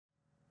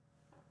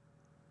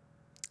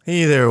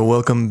Hey there,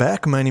 welcome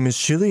back. My name is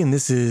Chili and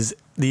this is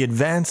the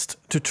Advanced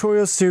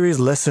Tutorial Series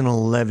Lesson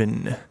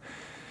 11.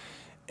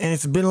 And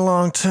it's been a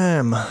long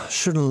time.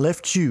 Shouldn't have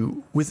left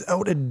you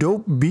without a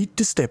dope beat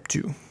to step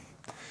to.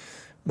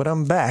 But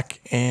I'm back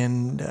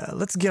and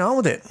let's get on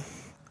with it.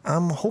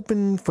 I'm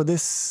hoping for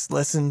this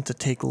lesson to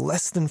take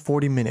less than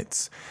 40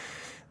 minutes.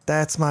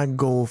 That's my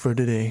goal for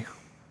today.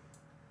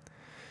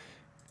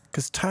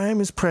 Because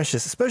time is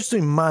precious, especially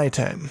my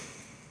time.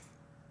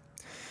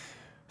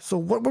 So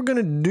what we're going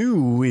to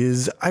do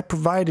is I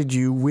provided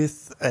you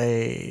with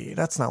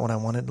that's not what I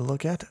wanted to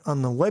look at.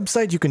 On the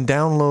website, you can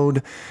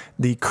download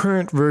the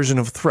current version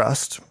of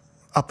Thrust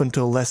up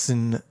until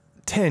lesson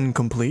 10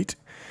 complete.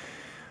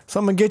 So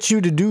I'm going to get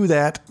you to do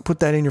that, put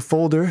that in your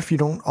folder if you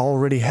don't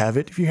already have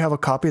it. If you have a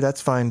copy,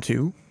 that's fine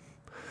too.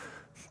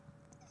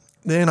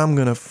 Then I'm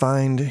going to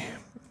find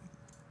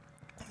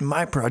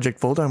my project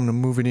folder. I'm going to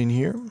move it in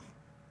here.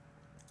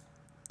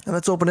 And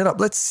let's open it up.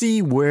 Let's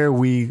see where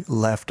we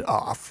left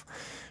off.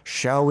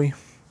 Shall we?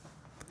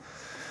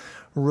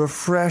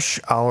 Refresh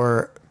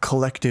our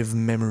collective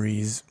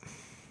memories.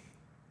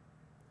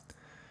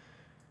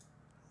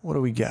 What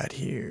do we got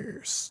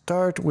here?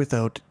 Start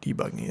without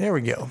debugging. There we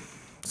go.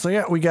 So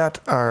yeah, we got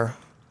our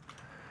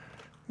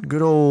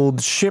good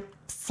old ship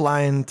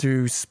flying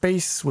through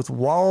space with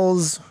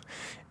walls.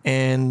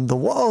 And the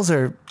walls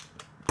are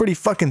pretty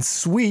fucking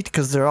sweet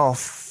because they're all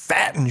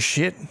fat and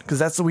shit. Because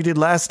that's what we did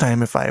last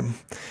time if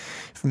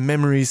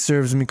memory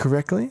serves me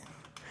correctly.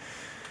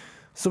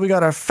 So we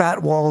got our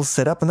fat walls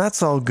set up, and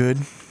that's all good.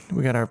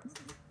 We got our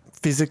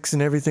physics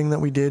and everything that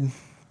we did.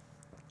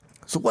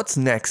 So what's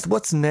next?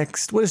 What's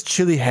next? What does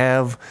Chili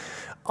have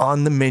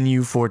on the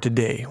menu for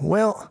today?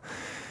 Well,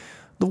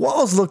 the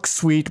walls look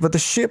sweet, but the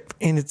ship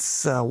in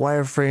its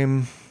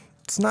wireframe,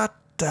 it's not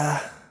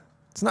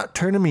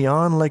turning me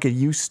on like it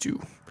used to.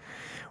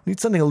 We need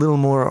something a little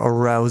more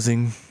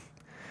arousing,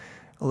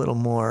 a little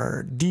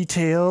more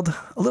detailed,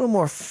 a little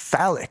more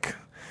phallic.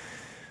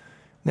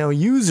 Now, a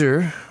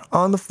user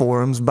on the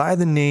forums by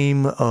the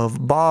name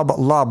of Bob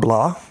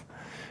Loblaw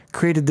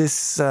created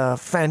this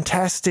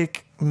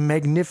fantastic,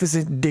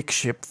 magnificent dick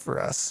ship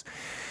for us.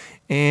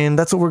 And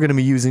that's what we're going to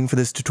be using for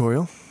this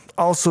tutorial.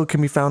 Also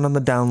can be found on the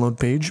download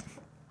page.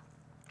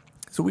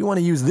 So we want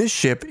to use this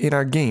ship in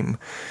our game.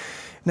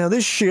 Now,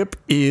 this ship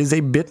is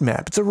a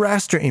bitmap. It's a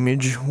raster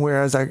image,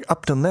 whereas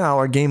up till now,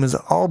 our game has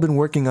all been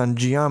working on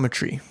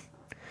geometry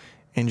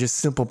and just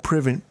simple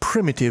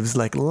primitives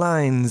like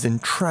lines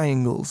and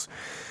triangles.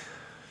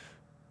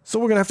 So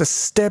we're going to have to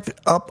step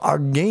up our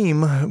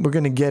game. We're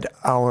going to get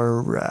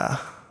our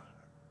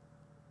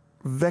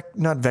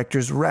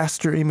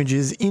raster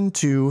images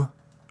into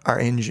our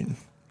engine.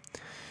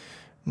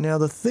 Now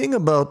the thing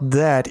about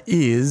that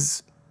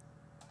is,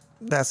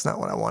 that's not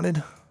what I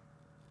wanted.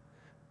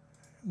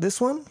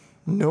 This one?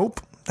 Nope,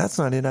 that's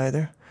not it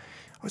either.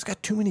 I always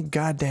got too many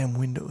goddamn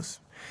windows.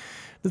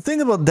 The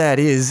thing about that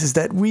is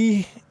that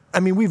we've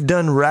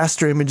done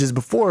raster images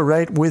before,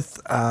 right?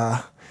 With,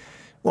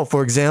 well,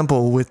 for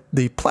example, with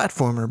the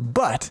platformer,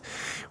 but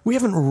we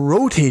haven't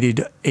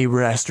rotated a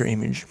raster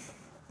image.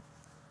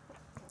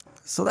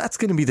 So that's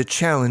going to be the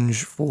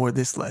challenge for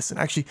this lesson.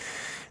 Actually,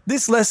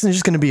 this lesson is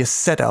just going to be a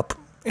setup,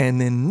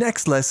 and then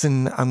next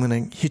lesson, I'm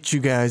going to hit you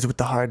guys with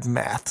the hard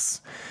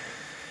maths.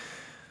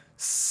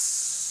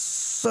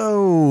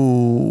 So,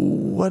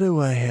 what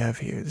do I have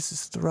here? This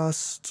is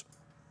thrust,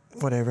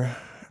 whatever.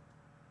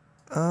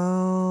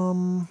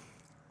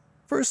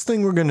 First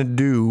thing we're going to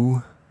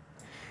do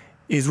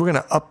is we're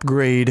going to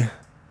upgrade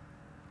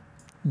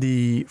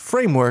the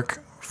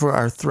framework for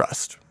our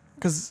thrust.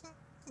 Because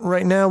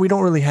right now we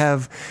don't really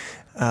have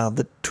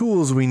the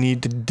tools we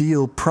need to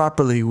deal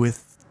properly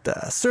with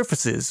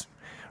surfaces,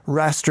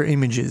 raster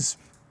images.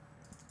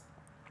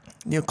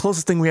 The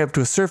closest thing we have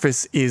to a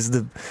surface is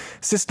the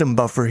system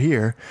buffer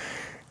here.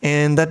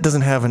 And that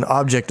doesn't have an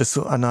object,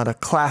 not a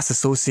class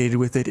associated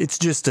with it. It's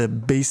just a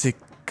basic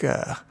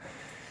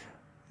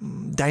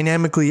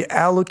dynamically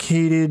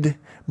allocated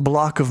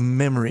block of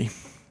memory.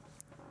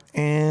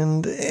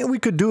 And we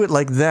could do it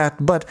like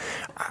that, but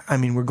I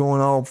mean, we're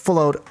going all full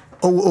out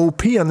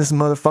OOP on this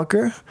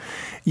motherfucker.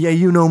 Yeah,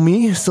 you know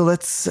me, so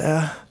let's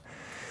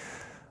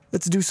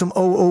do some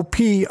OOP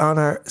on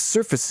our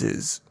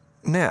surfaces.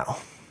 Now,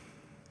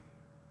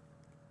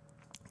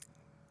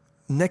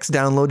 next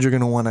download you're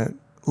going to want to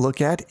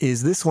look at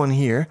is this one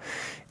here.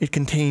 It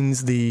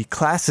contains the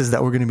classes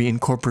that we're going to be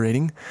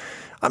incorporating.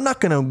 I'm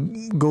not going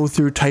to go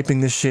through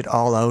typing this shit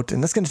all out,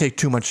 and that's going to take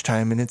too much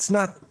time, and there's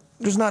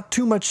not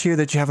too much here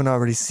that you haven't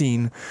already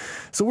seen.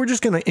 So we're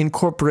just going to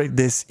incorporate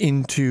this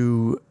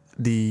into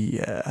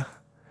the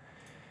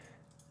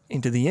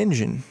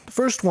engine. The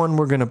first one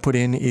we're going to put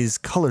in is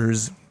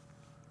colors.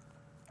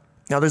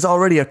 Now there's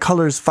already a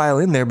colors file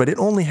in there, but it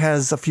only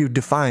has a few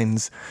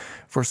defines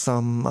for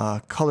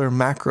some color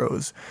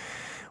macros.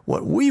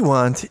 What we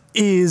want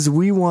is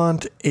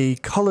a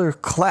color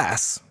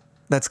class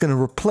that's going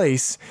to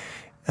replace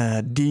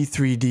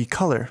D3D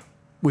color,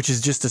 which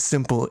is just a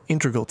simple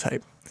integral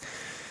type.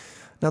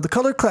 Now the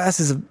color class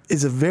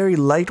is a very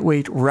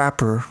lightweight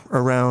wrapper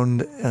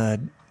around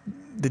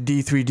the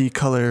D3D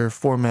color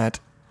format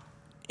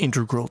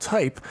integral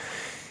type.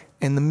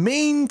 And the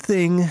main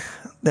thing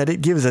that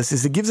it gives us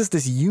is it gives us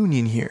this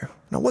union here.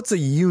 Now, what's a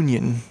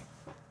union?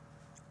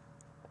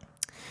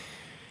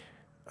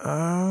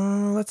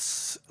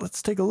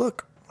 Let's take a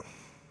look.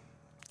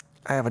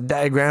 I have a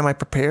diagram I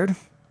prepared,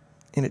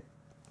 and it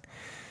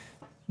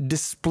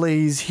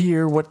displays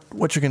here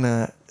what you're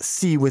gonna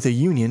see with a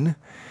union.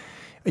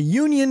 A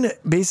union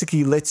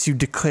basically lets you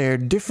declare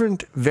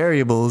different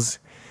variables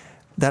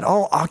that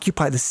all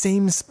occupy the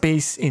same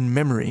space in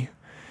memory.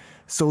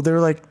 So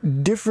they're like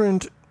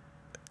different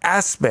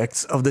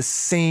aspects of the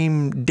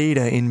same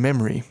data in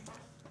memory.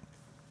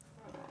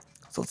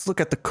 So let's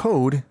look at the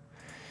code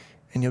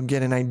and you'll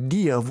get an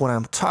idea of what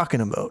I'm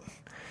talking about.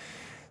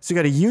 So you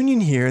got a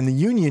union here, and the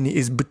union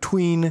is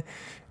between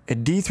a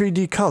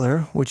D3D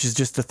color, which is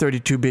just a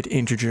 32-bit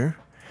integer,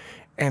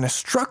 and a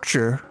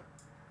structure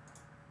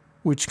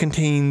which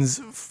contains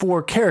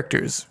 4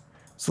 characters.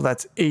 So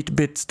that's 8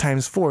 bits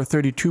times 4,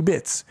 32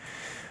 bits.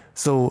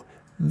 So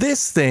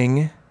this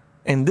thing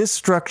and this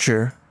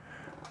structure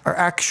are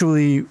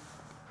actually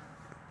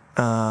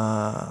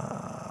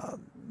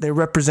they're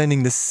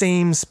representing the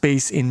same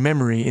space in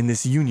memory in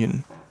this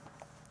union.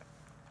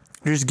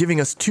 They're just giving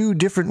us 2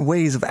 different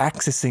ways of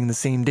accessing the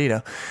same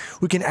data.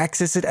 We can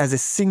access it as a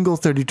single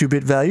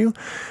 32-bit value,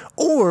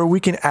 or we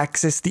can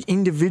access the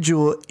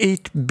individual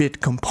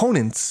 8-bit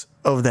components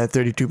of that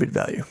 32-bit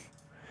value.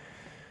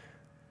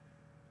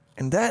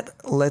 And that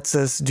lets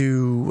us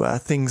do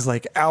things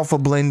like alpha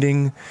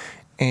blending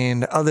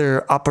and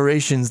other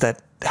operations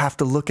that have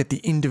to look at the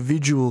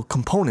individual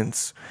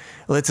components.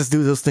 It lets us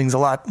do those things a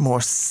lot more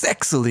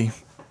sexily.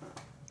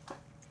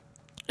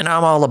 And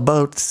I'm all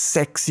about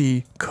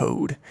sexy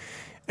code,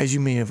 as you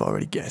may have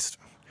already guessed.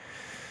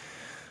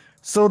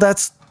 So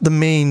that's the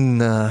main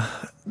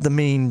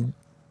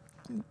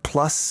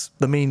plus,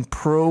 the main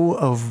pro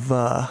of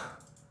the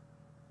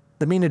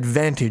main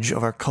advantage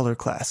of our color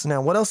class.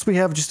 Now, what else we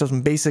have? Just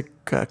some basic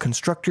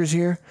constructors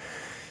here.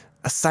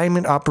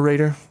 Assignment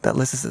operator that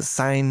lets us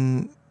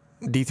assign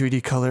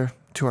D3D color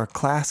to our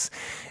class.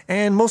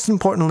 And most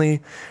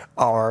importantly,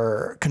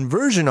 our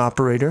conversion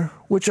operator,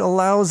 which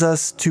allows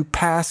us to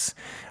pass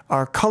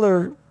our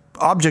color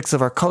objects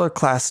of our color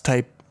class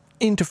type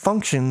into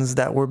functions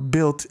that were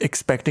built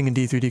expecting a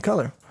D3D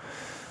color.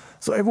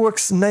 So it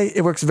works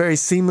very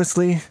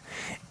seamlessly,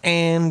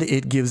 and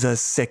it gives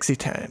us sexy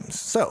times.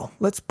 So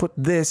let's put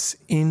this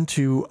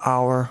into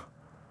our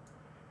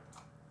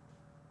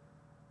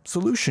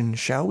solution,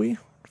 shall we?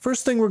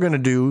 First thing we're going to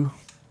do,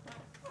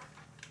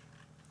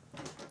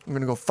 we're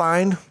going to go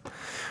find.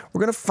 We're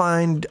going to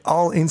find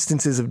all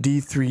instances of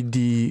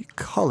D3D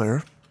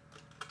color,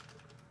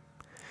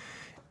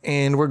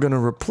 and we're going to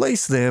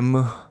replace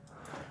them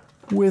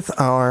with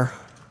our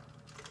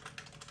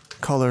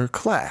color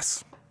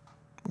class.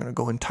 I'm going to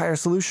go entire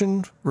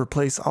solution,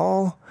 replace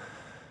all.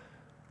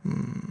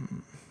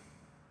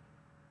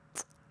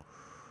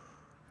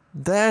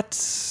 There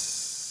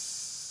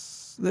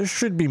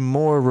should be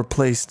more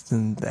replaced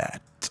than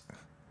that.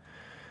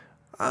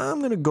 I'm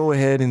going to go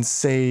ahead and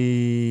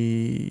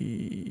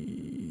say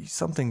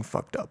something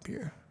fucked up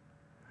here.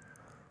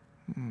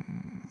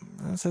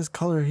 It says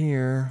color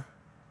here.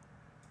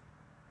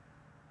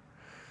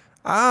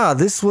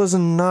 This was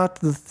not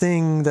the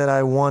thing that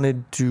I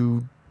wanted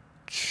to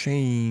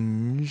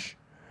change.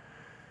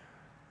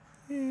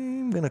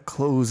 I'm going to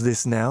close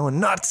this now and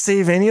not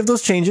save any of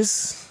those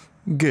changes.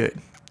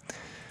 Good.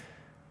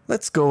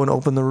 Let's go and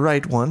open the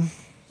right one.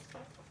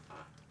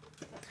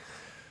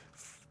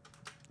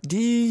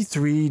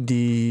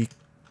 D3D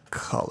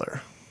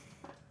color.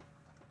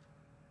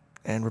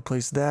 And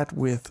replace that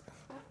with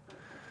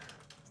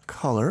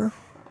color.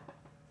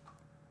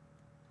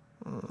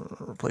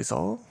 Replace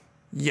all.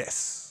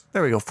 Yes.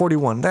 There we go.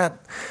 41. That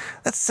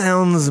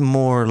sounds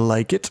more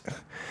like it.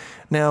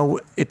 Now,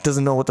 it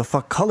doesn't know what the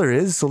fuck color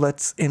is, so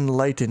let's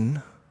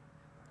enlighten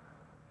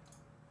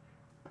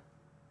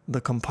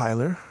the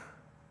compiler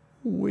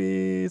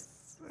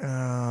with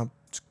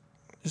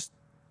just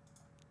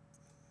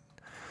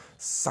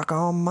suck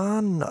on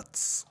my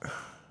nuts.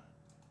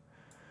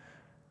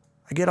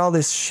 I get all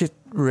this shit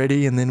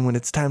ready, and then when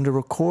it's time to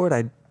record,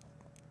 I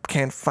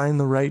can't find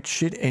the right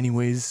shit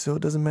anyways, so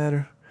it doesn't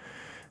matter.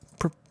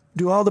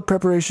 Do all the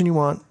preparation you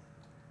want.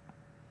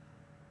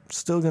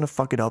 Still gonna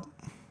fuck it up.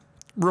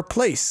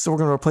 Replace. So we're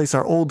gonna replace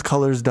our old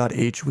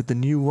colors.h with the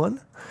new one.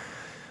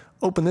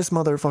 Open this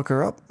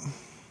motherfucker up.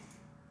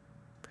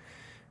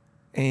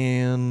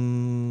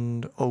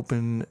 And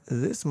open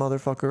this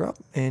motherfucker up.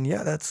 And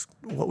yeah, that's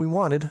what we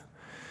wanted.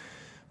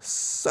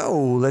 So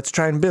let's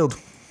try and build.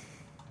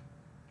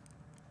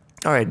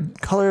 All right,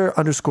 color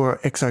underscore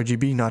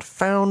XRGB not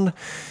found,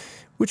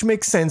 which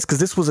makes sense because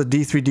this was a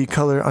D3D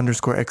color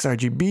underscore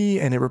XRGB,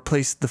 and it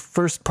replaced the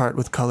first part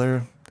with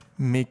color,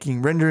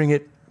 rendering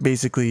it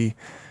basically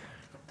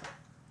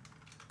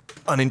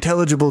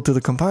unintelligible to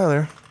the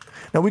compiler.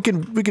 Now we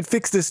could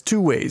fix this 2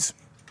 ways.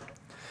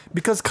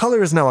 Because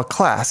color is now a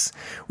class,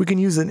 we can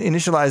use an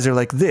initializer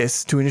like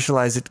this to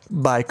initialize it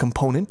by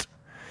component,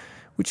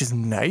 which is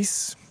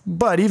nice.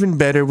 But even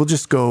better, we'll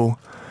just go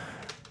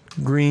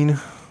green,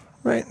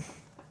 right?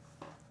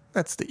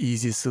 That's the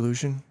easiest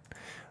solution.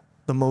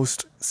 The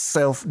most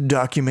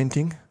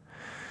self-documenting.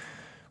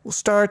 We'll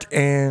start,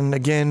 and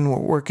again, we're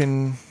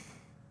working.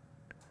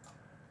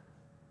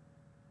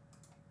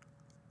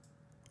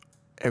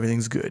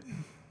 Everything's good.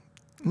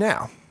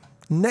 Now,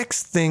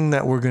 next thing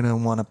that we're going to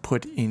want to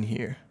put in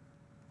here.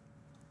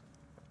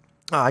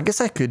 I guess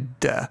I could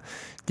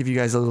give you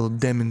guys a little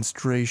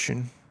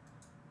demonstration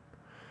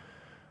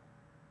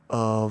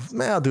of...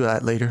 I'll do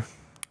that later.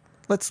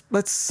 Let's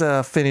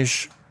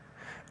finish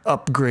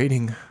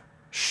upgrading,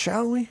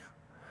 shall we?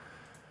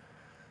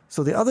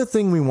 So the other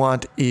thing we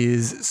want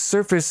is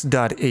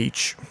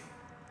surface.h.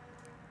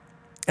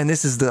 And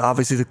this is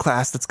obviously the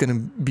class that's going to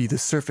be the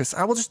surface.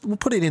 We'll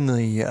put it in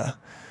the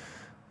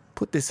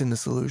put this in the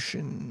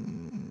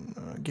solution.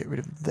 Get rid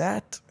of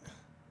that.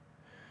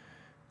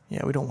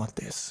 Yeah, we don't want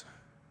this.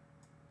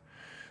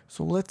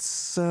 So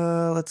let's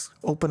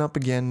open up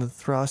again the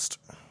thrust.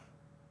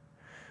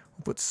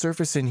 We'll put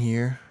surface in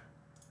here.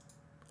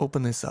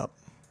 Open this up.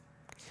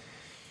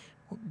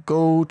 We'll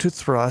go to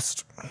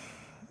thrust,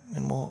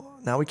 and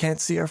now we can't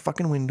see our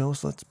fucking window,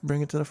 so let's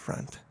bring it to the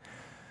front.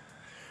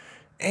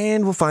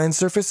 And we'll find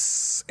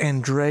surface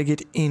and drag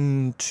it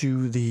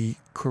into the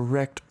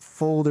correct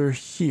folder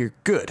here.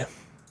 Good.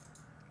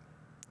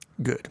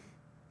 Good.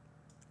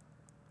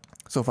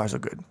 So far, so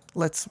good.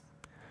 Let's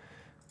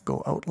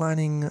go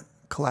outlining,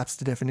 collapse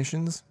to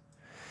definitions.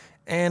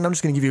 And I'm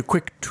just going to give you a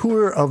quick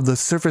tour of the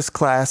surface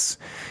class.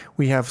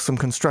 We have some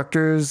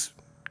constructors.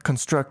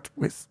 Construct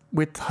with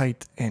width,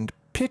 height, and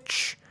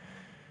pitch.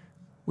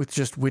 With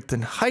just width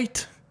and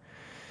height.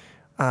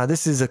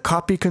 This is a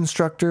copy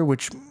constructor,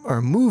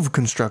 or move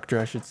constructor,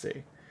 I should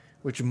say,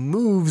 which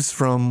moves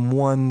from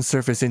one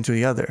surface into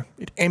the other.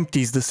 It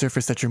empties the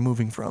surface that you're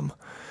moving from.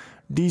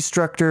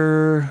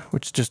 Destructor,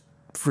 which just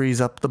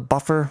frees up the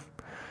buffer.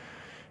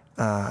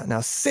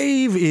 Now,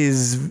 save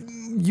is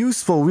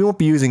useful. We won't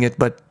be using it,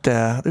 but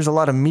there's a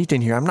lot of meat in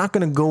here. I'm not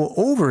going to go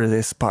over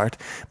this part,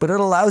 but it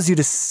allows you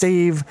to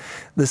save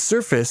the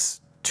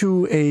surface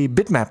to a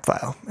bitmap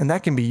file, and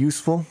that can be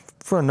useful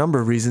for a number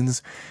of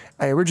reasons.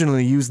 I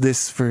originally used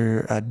this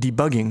for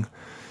debugging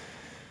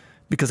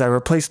because I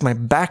replaced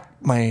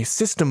my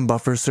system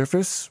buffer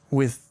surface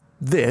with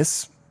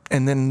this,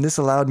 and then this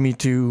allowed me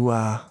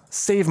to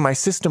save my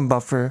system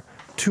buffer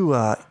to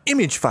an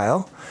image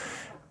file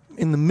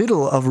in the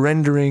middle of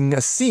rendering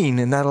a scene,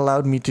 and that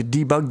allowed me to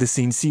debug the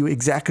scene, see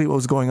exactly what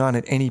was going on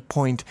at any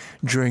point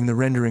during the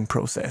rendering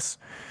process.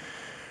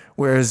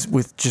 Whereas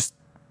with just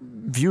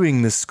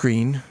viewing the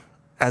screen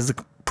as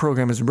the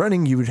program is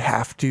running, you would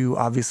have to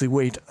obviously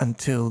wait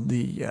until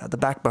the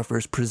back buffer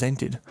is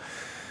presented.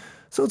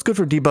 So it's good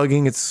for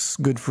debugging. It's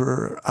good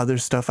for other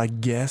stuff, I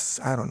guess.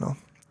 I don't know.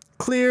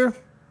 Clear,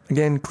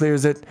 again,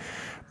 clears it.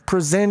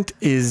 Present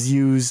is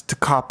used to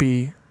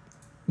copy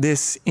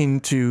this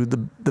into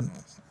the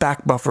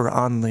back buffer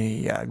on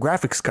the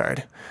graphics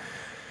card.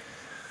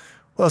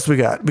 What else we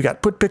got? We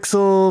got put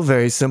pixel,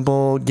 very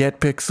simple. Get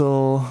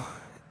pixel,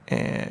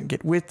 and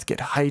get width,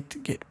 get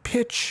height, get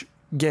pitch.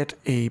 Get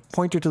a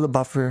pointer to the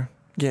buffer,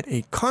 get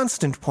a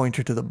constant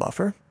pointer to the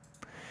buffer,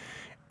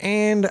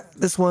 and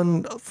this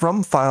one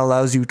from file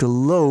allows you to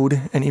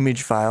load an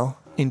image file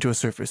into a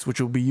surface, which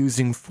we'll be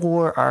using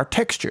for our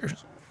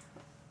textures.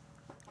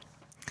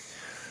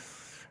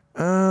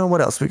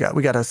 What else we got?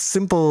 We got a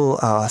simple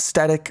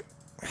static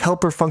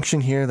helper function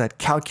here that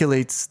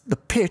calculates the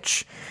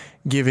pitch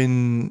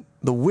given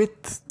the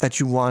width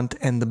that you want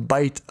and the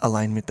byte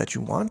alignment that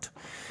you want.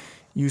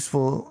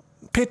 Useful.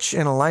 Pitch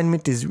and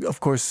alignment is,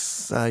 of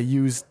course,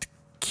 used to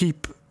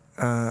keep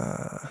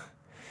the,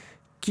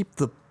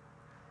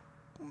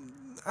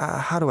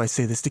 how do I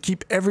say this? To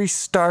keep every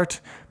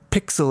start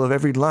pixel of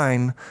every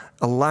line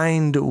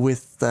aligned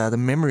with the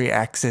memory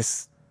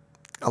access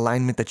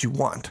alignment that you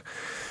want.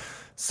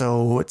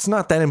 So it's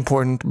not that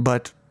important,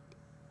 but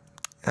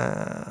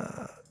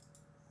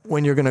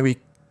when you're going to be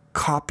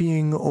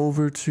copying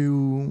over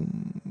to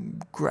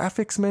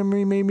graphics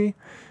memory, maybe,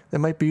 that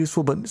might be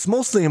useful, but it's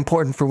mostly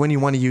important for when you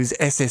want to use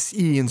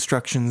SSE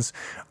instructions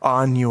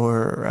on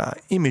your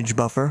image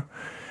buffer.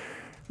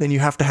 Then you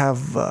have to have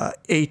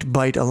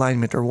 8-byte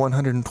alignment or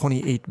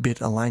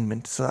 128-bit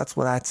alignment. So that's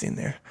what that's in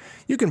there.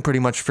 You can pretty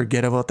much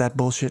forget about that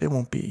bullshit. It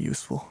won't be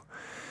useful.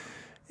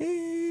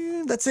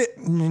 And that's it.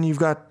 And you've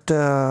got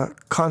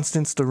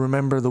constants to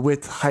remember the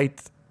width,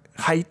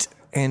 height,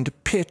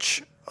 and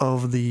pitch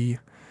of the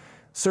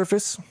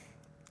surface.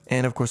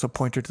 And of course a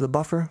pointer to the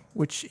buffer,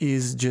 which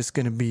is just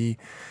going to be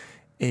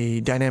a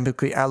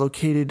dynamically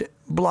allocated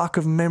block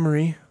of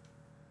memory,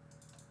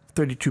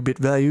 32-bit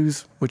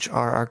values, which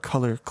are our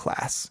color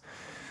class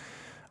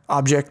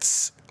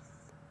objects.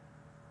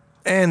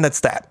 And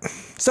that's that.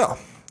 So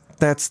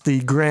that's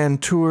the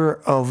grand tour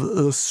of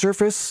the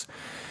surface.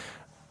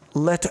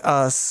 Let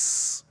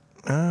us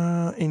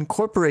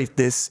incorporate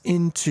this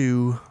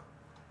into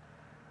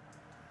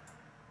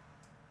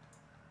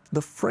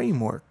the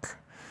framework.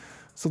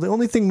 So the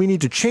only thing we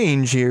need to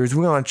change here is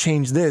we want to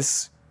change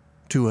this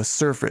to a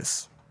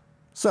surface.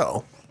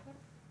 So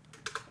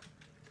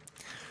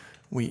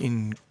we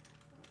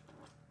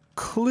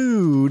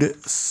include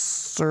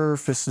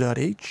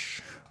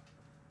surface.h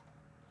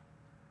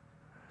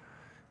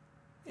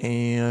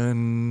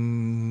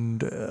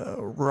and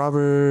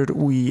Robert,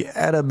 we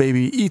add a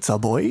baby eats a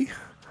boy.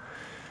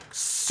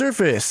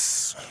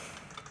 Surface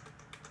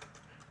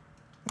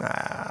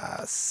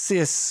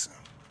sys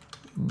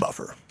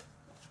buffer.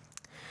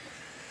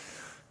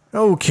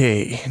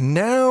 Okay,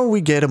 now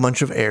we get a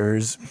bunch of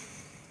errors.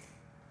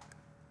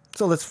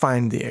 So let's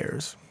find the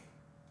errors.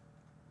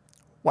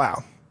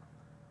 Wow.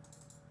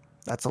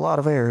 That's a lot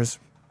of errors.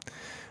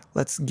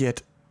 Let's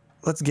get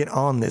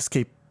on this.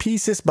 Okay,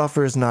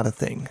 psysbuffer is not a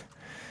thing.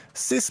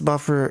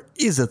 Sysbuffer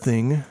is a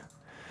thing,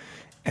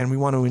 and we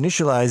want to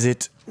initialize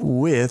it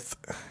with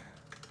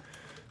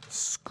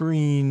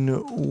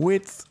screen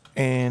width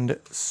and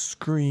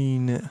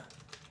screen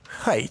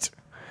height.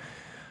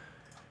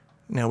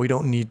 Now we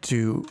don't need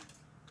to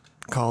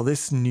call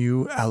this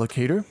new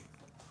allocator.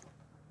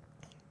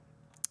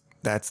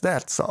 That's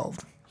that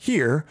solved.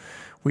 Here,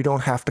 we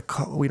don't have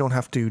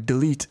to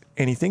delete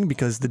anything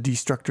because the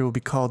destructor will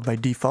be called by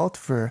default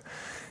for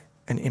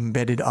an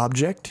embedded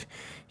object.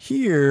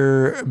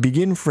 Here,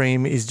 begin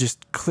frame is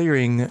just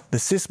clearing the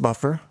sys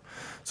buffer.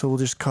 So we'll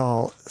just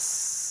call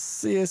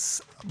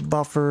sys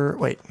buffer,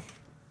 wait.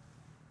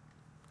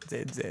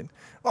 Z.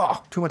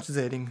 Oh, too much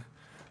Zing.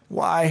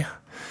 Why?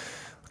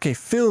 Okay,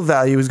 fill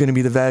value is going to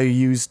be the value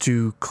used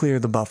to clear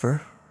the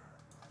buffer.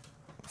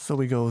 So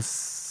we go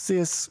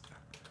sys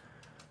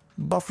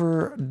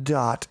buffer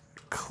dot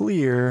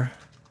clear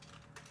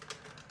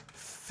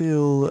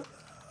fill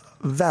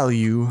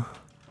value.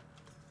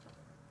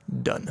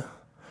 Done.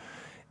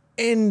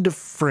 End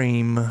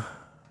frame.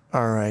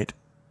 All right.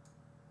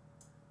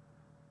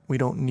 We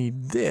don't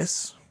need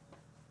this.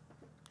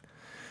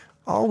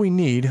 All we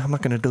need, I'm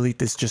not going to delete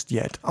this just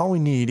yet. All we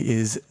need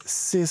is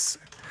sys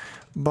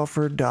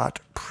buffer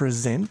dot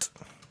present.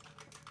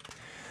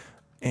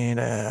 And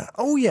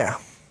oh yeah.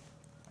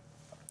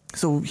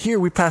 So here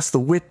we pass the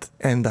width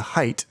and the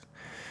height.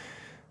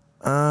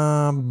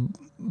 But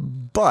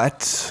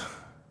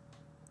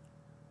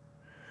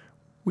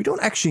we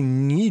don't actually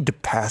need to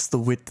pass the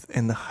width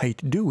and the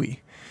height, do we?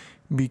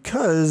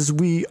 Because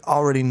we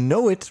already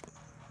know it,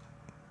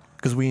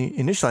 because we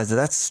initialized it.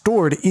 That's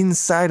stored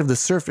inside of the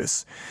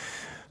surface.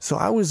 So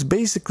I was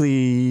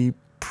basically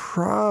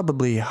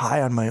probably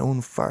high on my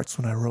own farts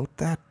when I wrote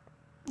that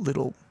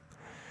little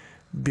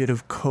bit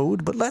of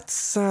code. But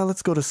let's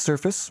go to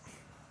surface.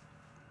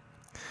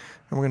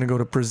 And we're going to go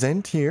to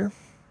present here.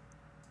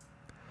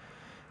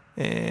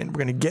 And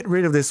we're going to get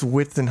rid of this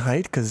width and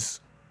height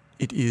because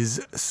it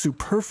is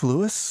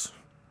superfluous.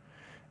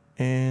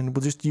 And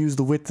we'll just use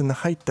the width and the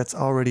height that's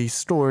already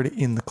stored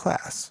in the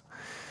class.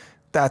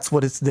 That's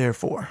what it's there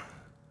for.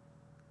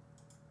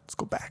 Let's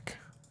go back.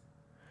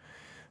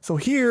 So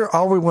here,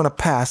 all we want to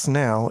pass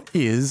now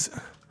is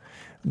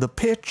the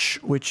pitch,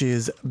 which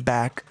is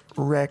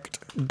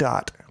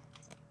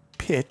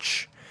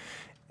backrect.pitch,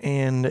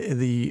 and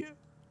the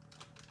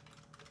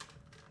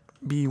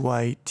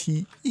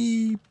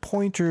byte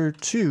pointer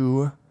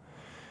to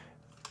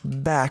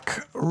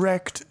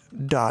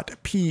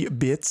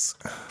backrect.pbits.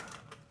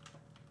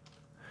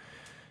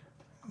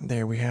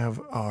 There we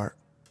have our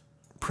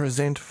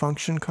present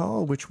function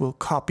call, which will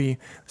copy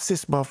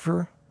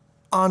sysbuffer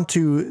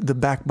onto the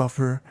back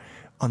buffer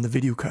on the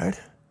video card.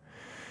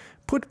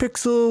 Put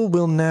pixel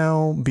will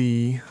now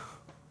be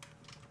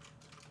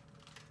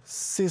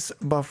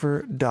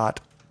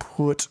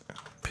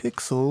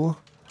sysbuffer.putPixel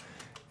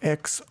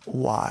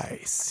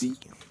XYZ.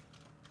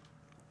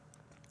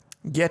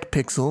 Get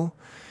pixel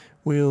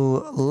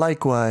will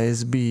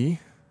likewise be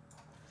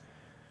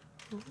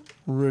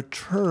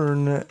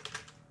return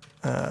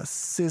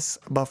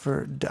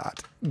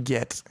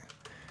sysbuffer.get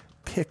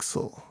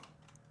pixel.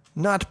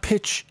 Not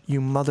pitch,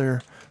 you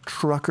mother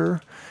trucker.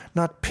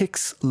 Not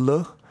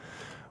pixel.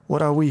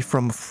 What are we,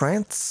 from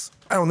France?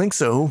 I don't think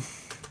so.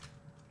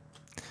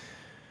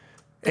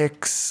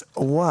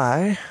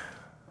 XY.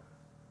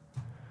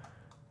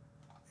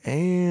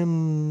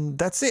 And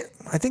that's it.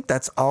 I think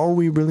that's all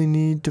we really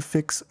need to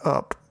fix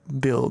up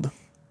build.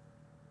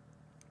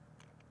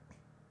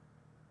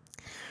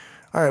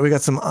 All right, we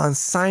got some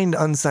unsigned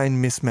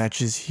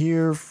mismatches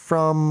here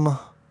from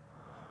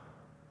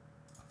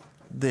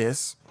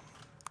this.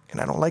 And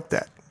I don't like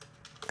that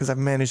because we've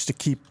managed to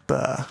keep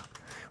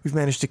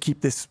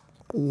this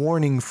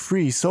warning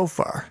free so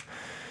far.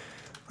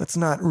 Let's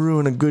not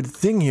ruin a good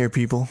thing here,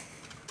 people.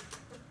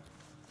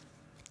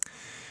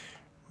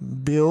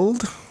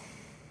 Build.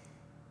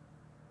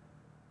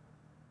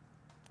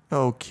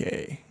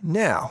 Okay,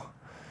 now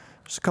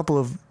just a couple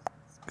of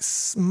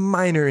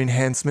minor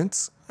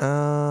enhancements.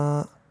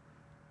 Toggle.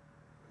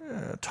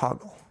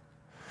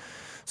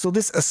 So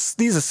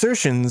these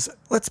assertions,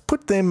 let's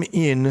put them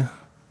in.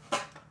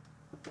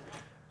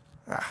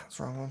 That's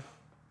the wrong one.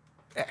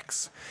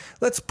 X.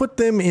 Let's put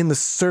them in the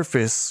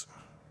surface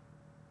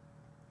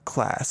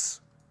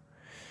class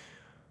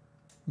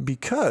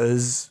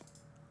because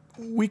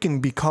we can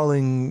be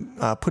calling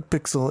put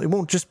pixel. It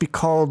won't just be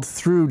called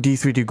through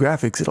D3D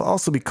graphics. It'll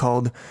also be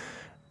called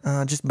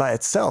just by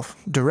itself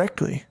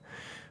directly.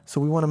 So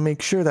we want to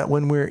make sure that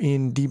when we're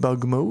in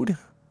debug mode,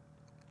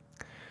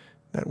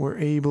 that we're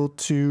able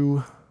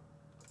to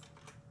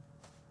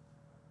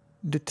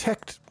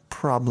detect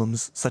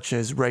problems such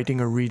as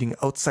writing or reading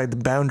outside the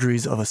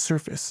boundaries of a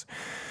surface.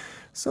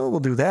 So we'll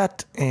do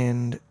that,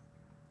 and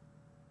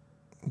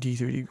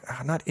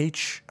D3D, not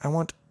H, I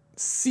want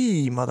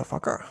C,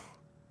 motherfucker.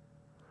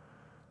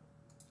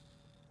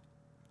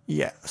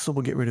 Yeah, so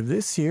we'll get rid of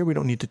this here. We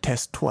don't need to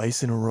test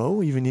twice in a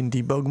row, even in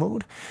debug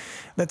mode.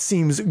 That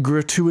seems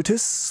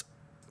gratuitous.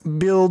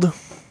 Build.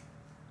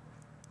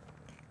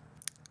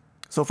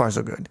 So far,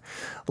 so good.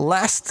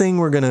 Last thing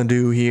we're going to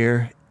do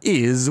here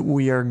is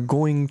we are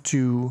going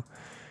to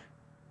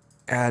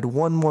add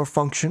one more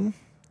function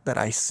that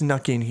I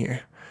snuck in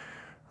here.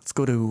 Let's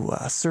go to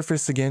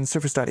surface again,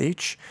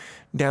 surface.h.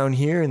 Down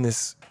here in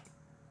this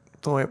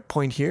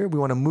point here, we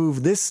want to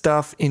move this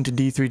stuff into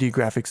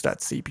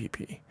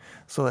d3dgraphics.cpp.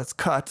 So let's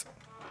cut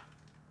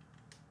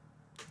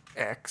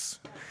X,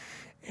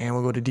 and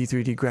we'll go to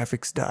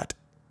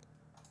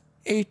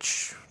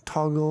d3dgraphics.h,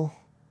 toggle,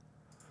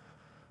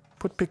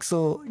 put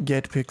pixel,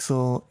 get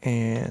pixel,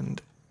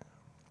 and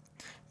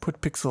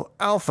put pixel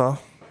alpha.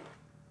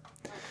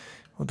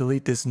 We'll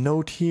delete this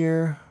note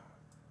here.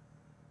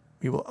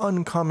 We will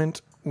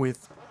uncomment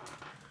with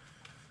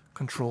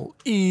Control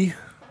E,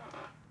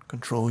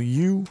 Control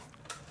U,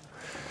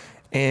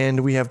 and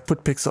we have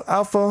put pixel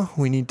alpha.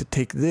 We need to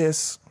take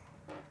this,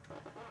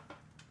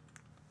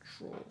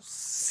 Control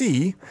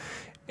C,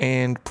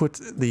 and put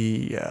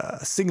the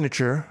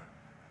signature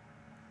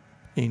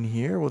in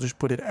here. We'll just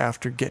put it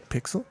after get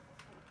pixel.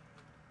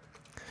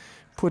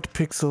 Put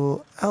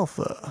pixel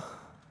alpha.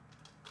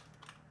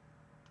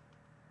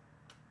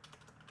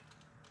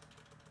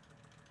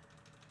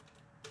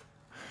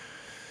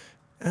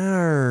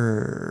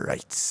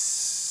 Alright,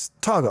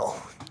 toggle.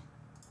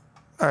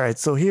 Alright,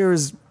 so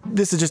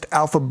this is just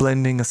alpha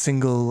blending a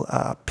single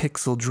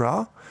pixel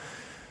draw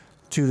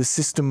to the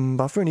system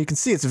buffer, and you can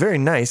see it's very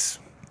nice.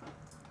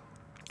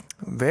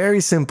 Very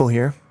simple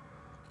here.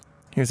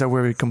 Here's how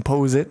we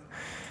compose it.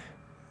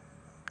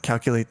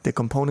 Calculate the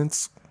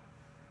components.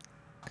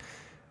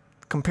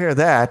 Compare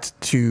that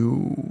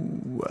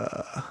to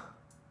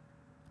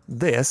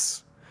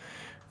this.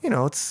 You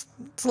know, it's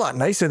a lot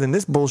nicer than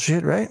this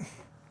bullshit, right?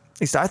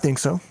 At least I think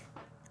so.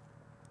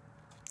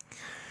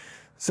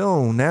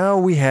 So now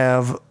we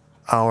have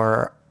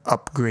our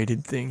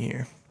upgraded thing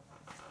here.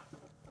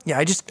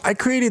 Yeah, I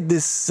created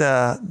this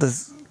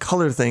this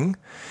color thing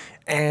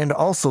and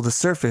also the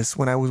surface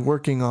when I was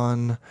working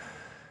on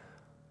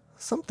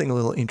something a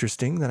little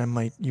interesting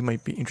that you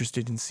might be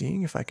interested in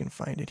seeing if I can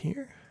find it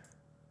here.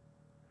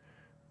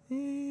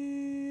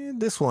 And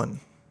this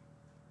one.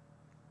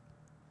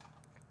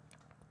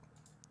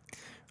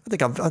 I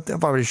think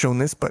I've already shown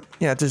this, but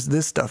yeah, just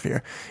this stuff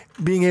here.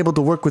 Being able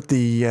to work with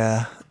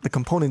the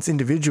components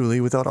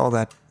individually without all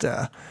that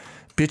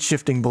bit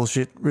shifting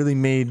bullshit really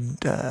made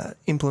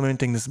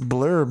implementing this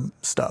blur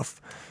stuff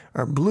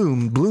or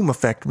bloom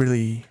effect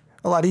really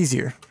a lot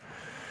easier.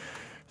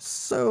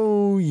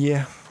 So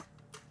yeah,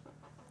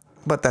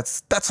 but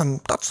that's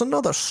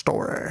another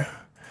story.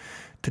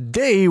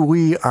 Today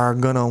we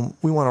want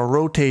to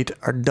rotate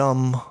our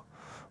dumb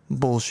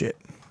bullshit.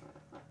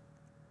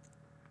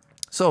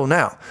 So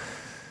now,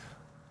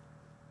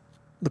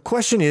 the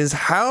question is,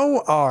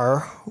 how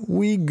are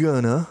we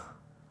gonna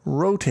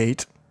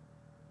rotate?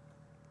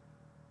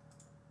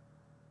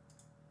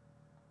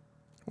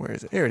 Where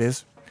is it? Here it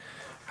is.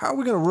 How are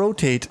we gonna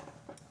rotate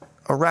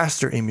a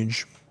raster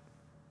image?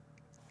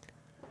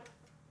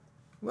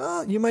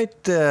 Well, you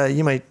might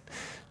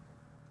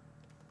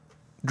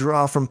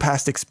draw from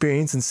past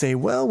experience and say,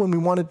 well, when we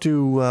wanted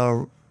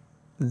to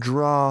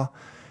draw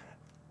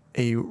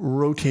a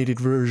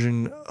rotated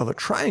version of a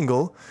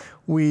triangle,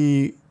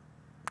 we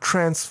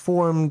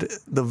transformed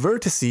the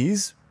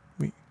vertices,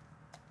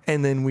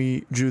 and then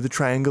we drew the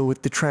triangle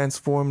with the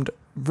transformed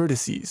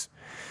vertices.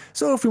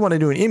 So if we want to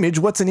do an image,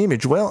 what's an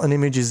image? Well, an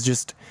image is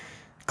just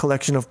a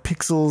collection of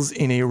pixels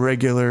in a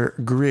regular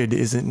grid,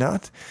 is it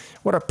not?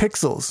 What are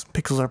pixels?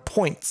 Pixels are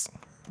points,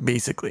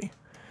 basically.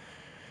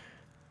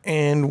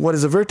 And what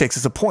is a vertex?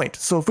 It's a point.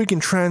 So if we can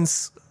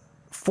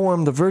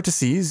transform the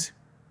vertices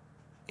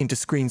into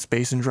screen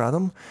space and draw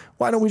them,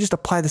 why don't we just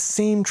apply the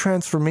same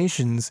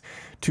transformations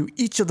to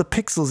each of the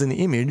pixels in the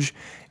image,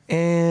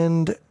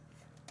 and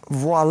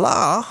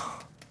voila,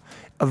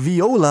 a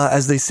viola,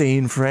 as they say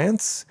in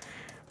France,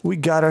 we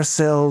got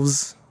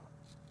ourselves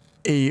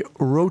a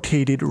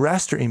rotated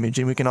raster image,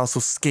 and we can also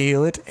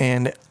scale it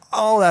and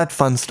all that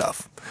fun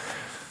stuff.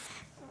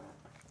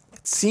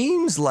 It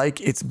seems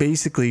like it's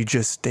basically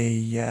just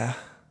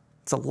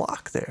it's a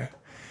lock there.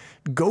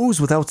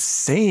 Goes without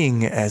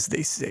saying, as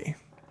they say.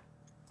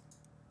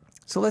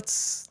 So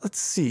let's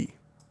see.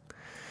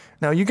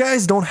 Now, you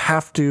guys don't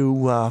have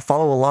to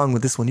follow along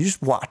with this one. You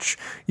just watch.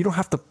 You don't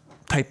have to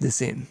type this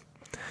in.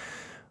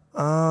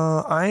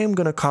 I am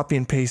going to copy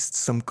and paste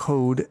some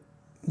code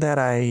that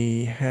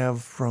I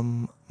have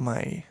from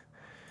my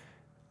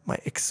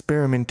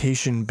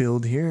experimentation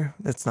build here.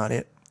 That's not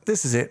it.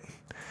 This is it.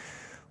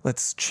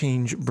 Let's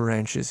change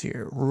branches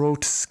here.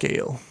 Rot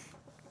scale.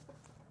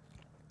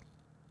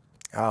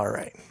 All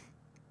right.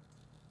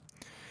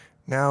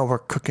 Now we're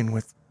cooking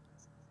with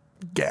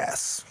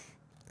gas.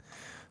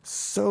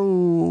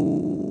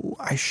 So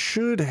I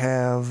should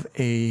have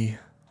a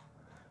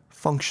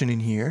function in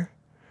here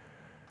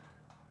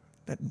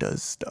that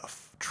does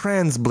stuff.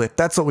 Transblit,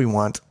 that's what we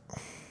want.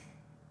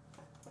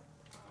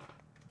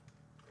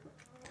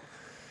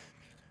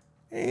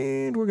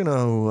 And we're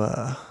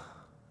gonna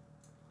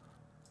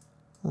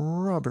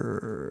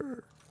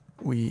rubber.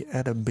 We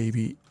add a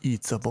baby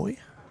eats a boy.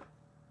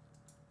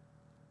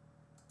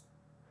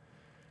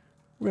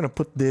 We're gonna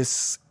put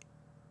this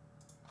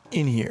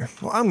in here.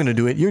 Well, I'm gonna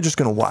do it. You're just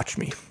gonna watch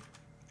me.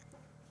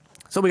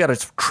 So we got a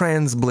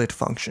transblit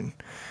function.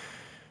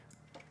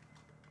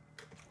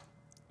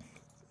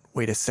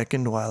 Wait a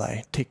second while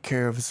I take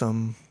care of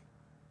some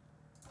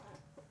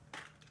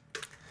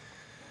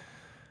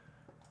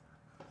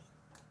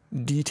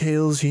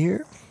details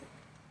here.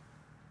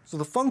 So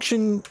the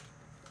function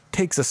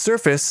takes a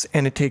surface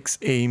and it takes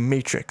a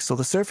matrix. So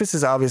the surface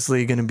is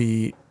obviously going to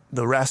be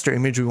the raster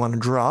image we want to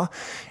draw,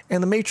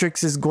 and the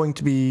matrix is going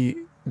to be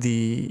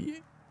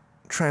the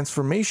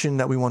transformation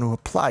that we want to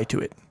apply to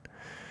it.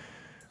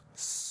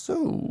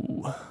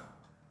 So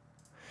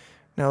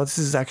now this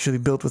is actually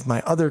built with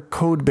my other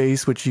code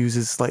base, which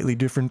uses slightly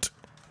different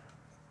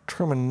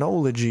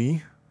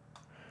terminology.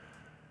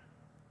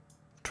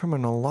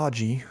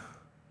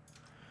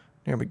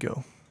 There we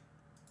go.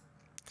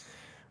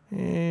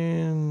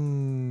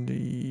 And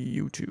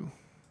you two.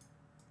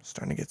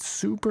 Starting to get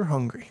super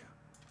hungry.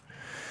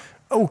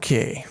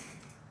 Okay.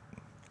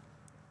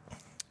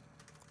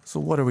 So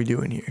what are we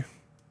doing here?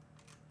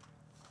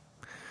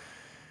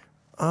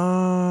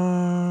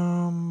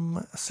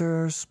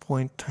 Source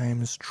point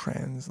times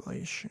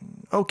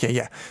translation. Okay,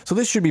 yeah. So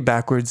this should be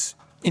backwards.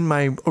 In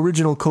my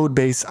original code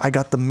base, I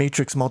got the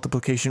matrix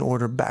multiplication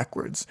order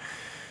backwards.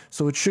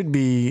 So it should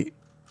be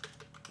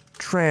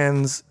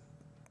trans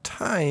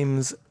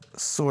times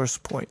source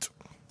point.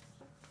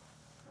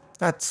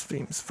 That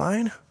seems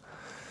fine.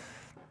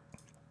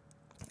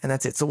 And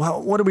that's it. So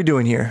what are we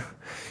doing here?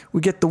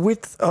 We get the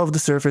width of the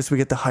surface, we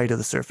get the height of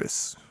the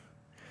surface.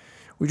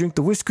 We drink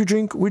the whiskey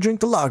drink, we drink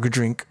the lager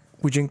drink.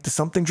 We drink the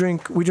something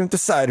drink, we drink the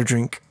cider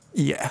drink.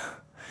 Yeah.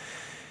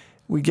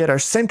 We get our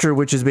center,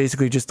 which is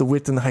basically just the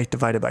width and the height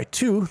divided by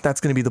 2.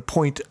 That's going to be the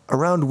point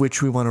around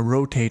which we want to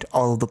rotate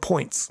all of the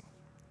points,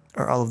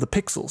 or all of the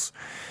pixels.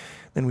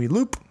 Then we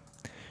loop.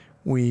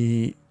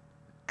 We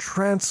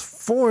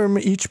transform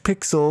each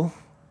pixel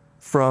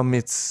from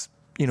its,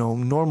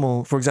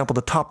 normal. For example,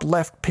 the top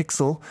left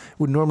pixel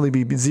would normally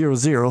be 0,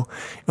 0,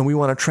 and we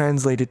want to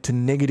translate it to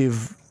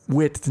negative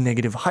width,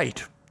 negative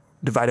height,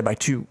 divided by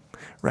 2,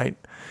 right?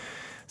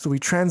 So we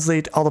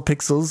translate all the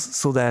pixels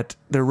so that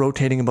they're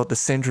rotating about the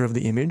center of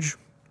the image,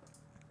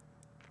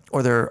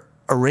 or they're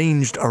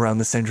arranged around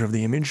the center of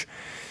the image.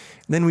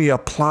 Then we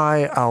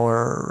apply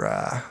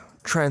our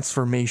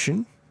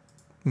transformation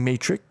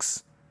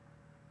matrix,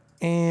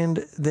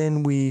 and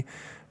then we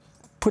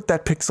put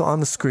that pixel on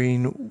the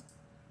screen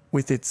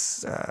with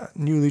its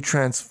newly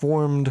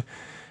transformed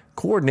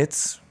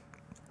coordinates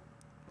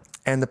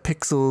and the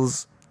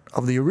pixels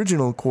of the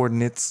original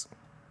coordinates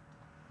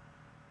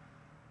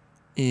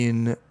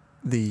in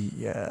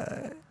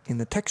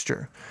the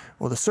texture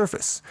or the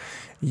surface.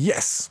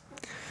 Yes.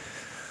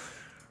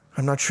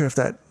 I'm not sure if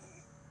that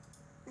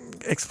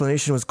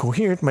explanation was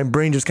coherent. My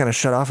brain just kind of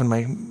shut off and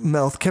my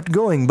mouth kept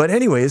going. But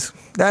anyways,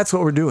 that's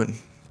what we're doing.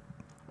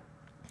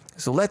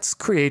 So let's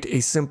create a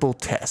simple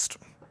test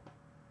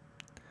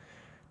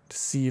to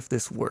see if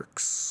this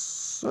works.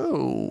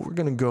 So we're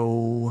going to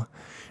go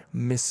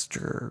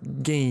Mr.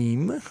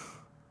 Game.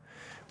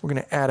 We're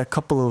going to add a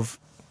couple of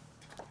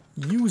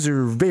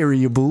user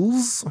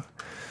variables,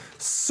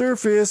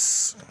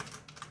 surface,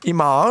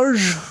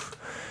 image,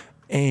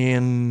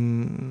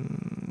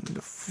 and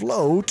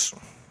float,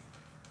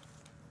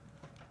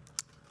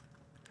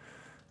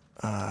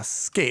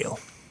 scale,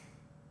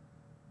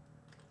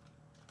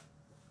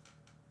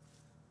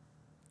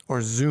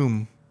 or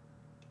zoom.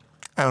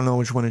 I don't know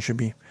which one it should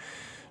be.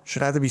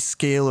 Should either be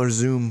scale or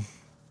zoom.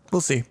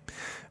 We'll see.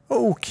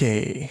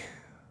 Okay.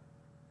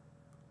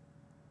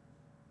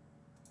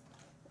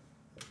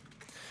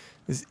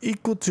 Is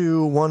equal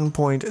to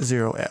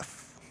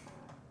 1.0f.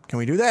 Can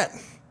we do that?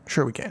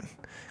 Sure we can.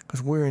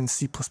 Because we're in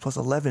C++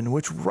 11,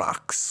 which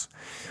rocks.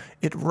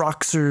 It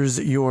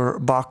rocksers your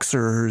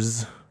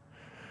boxers.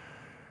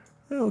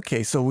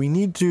 Okay, so we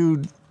need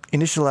to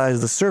initialize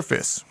the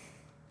surface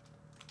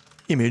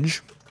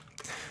image.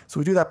 So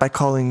we do that by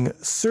calling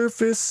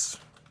surface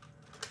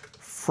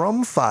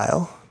from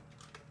file.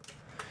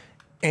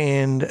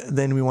 And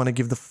then we want to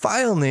give the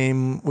file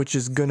name, which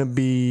is going to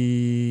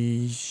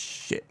be...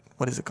 shit.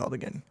 What is it called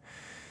again?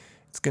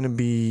 It's going to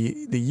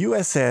be the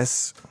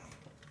USS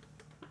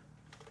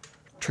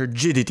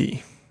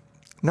turgidity.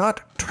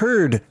 Not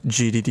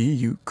turdgidity,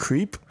 you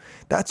creep.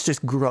 That's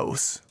just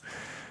gross.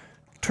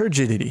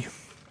 turgidity.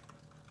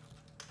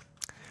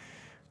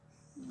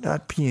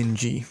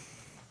 .png.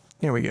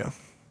 There we go.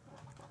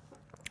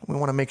 We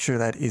want to make sure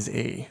that is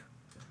a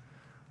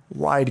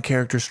wide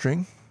character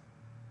string.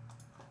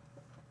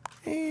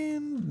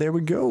 And there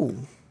we go.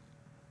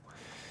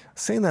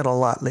 Saying that a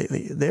lot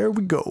lately. There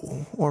we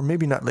go. Or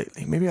maybe not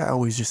lately. Maybe I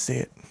always just say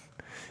it.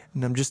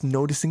 And I'm just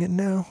noticing it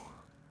now.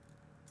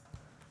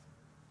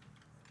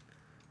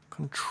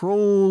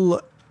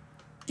 Control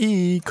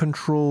E,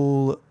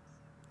 Control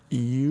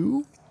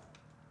U.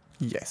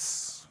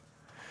 Yes.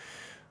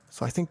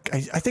 So I think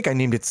I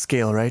named it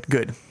scale, right?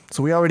 Good.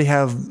 So we already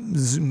have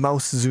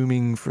mouse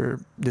zooming for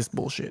this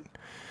bullshit.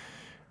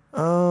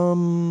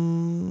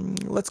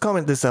 Let's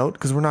comment this out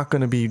because we're not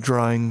going to be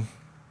drawing.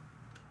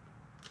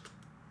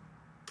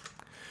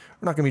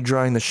 We're not going to be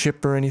drawing the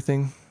ship or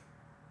anything.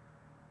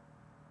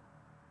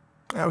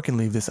 We can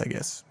leave this, I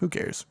guess. Who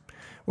cares?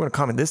 We're going to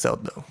comment this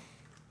out though.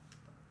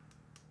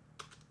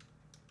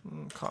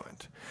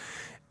 Comment.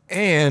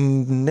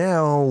 And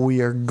now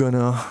we're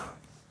gonna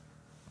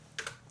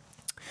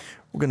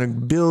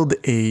build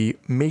a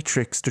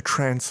matrix to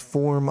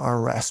transform our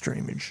raster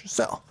image.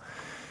 So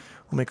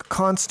we'll make a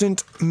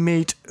constant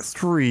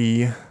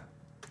mate3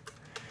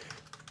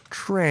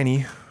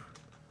 tranny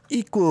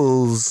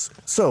equals,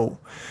 so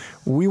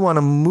we want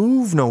to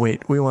move, no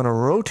wait, we want to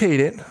rotate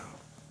it,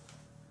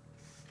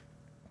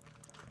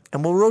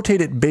 and we'll rotate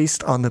it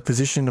based on the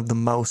position of the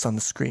mouse on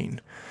the screen.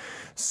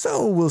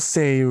 So we'll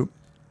say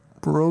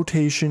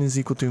rotation is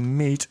equal to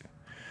mate,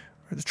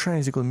 or the tranny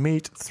is equal to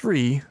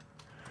mate3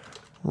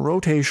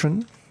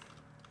 rotation,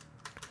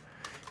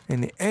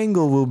 and the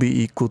angle will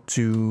be equal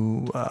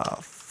to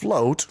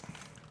float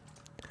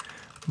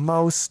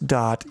mouse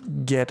dot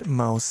get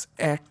mouse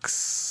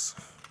x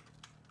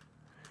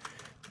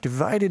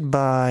divided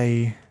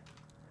by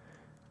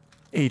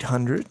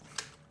 800,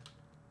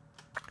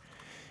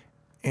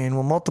 and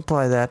we'll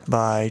multiply that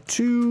by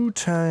 2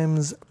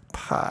 times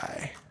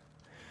pi.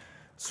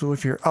 So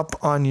if you're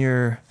up on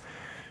your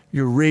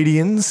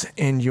radians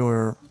and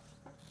your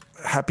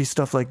happy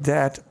stuff like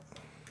that,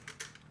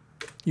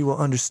 you will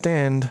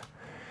understand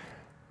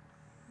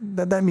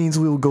that that means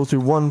we will go through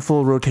one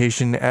full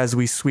rotation as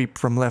we sweep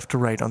from left to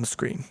right on the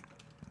screen.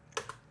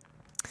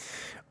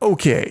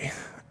 Okay,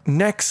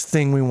 next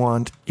thing we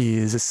want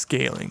is a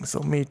scaling.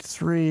 So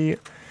mate3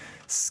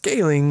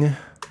 scaling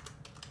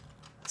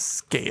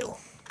scale.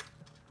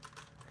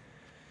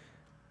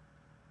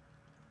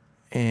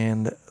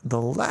 And the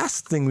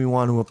last thing we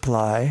want to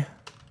apply,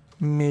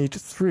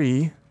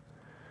 mate3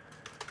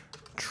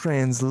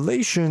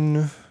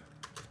 translation,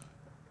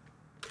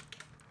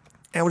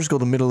 and we'll just go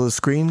to the middle of the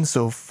screen.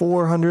 So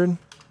 400,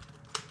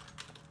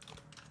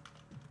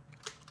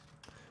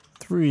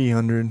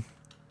 300,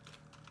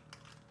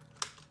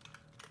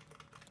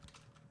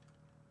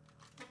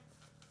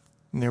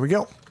 and there we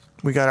go.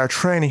 We got our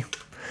tranny.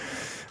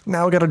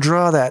 Now we got to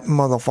draw that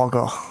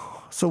motherfucker.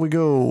 So we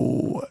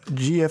go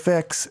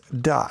GFX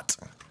dot,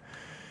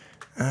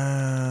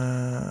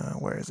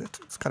 where is it?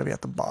 It's got to be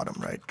at the bottom,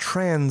 right?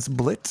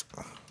 Transblit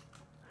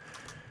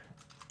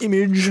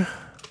image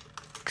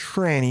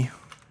tranny.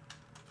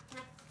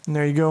 And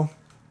there you go.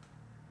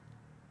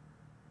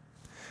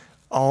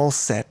 All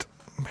set.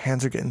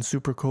 Hands are getting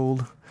super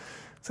cold.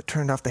 So I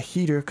turned off the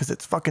heater because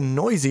it's fucking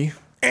noisy.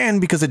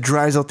 And because it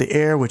dries out the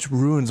air, which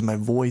ruins my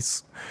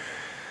voice.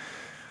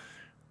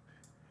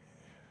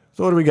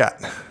 So what do we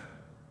got?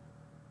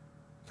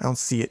 I don't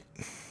see it.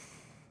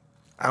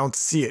 I don't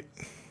see it.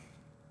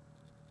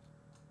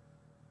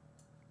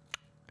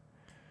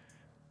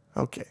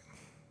 Okay.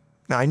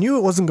 Now I knew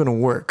it wasn't going to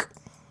work.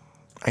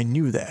 I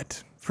knew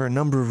that for a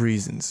number of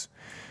reasons.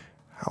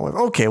 However,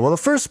 okay, well the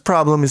first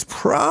problem is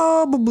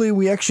probably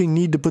we actually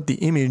need to put the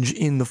image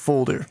in the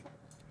folder.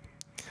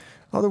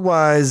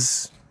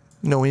 Otherwise,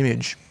 no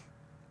image.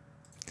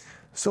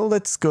 So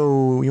let's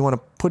go, you want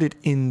to put it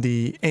in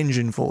the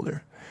engine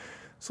folder.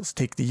 So let's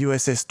take the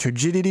USS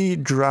Turgidity,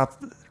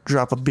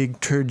 drop a big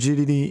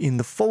turgidity in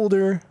the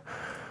folder.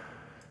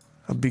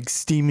 A big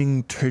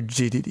steaming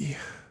turgidity.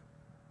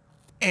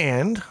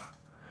 And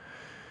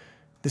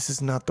this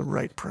is not the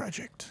right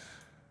project.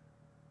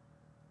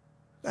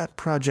 That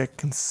project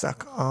can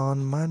suck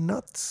on my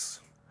nuts.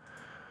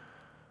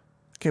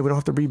 Okay, we don't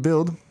have to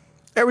rebuild.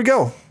 There we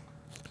go.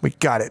 We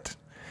got it.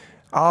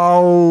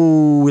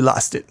 Oh, we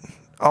lost it.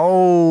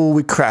 Oh,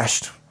 we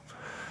crashed.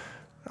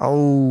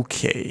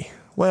 Okay.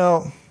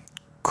 Well,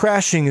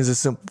 crashing is a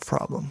simple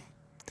problem.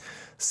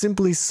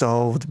 Simply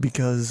solved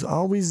because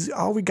all we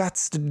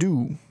gots to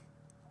do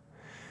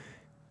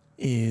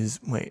is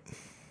wait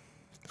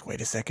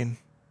a second.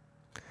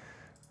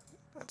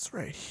 That's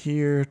right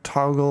here.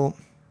 Toggle.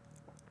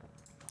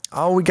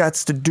 All we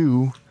gots to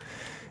do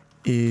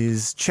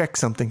is check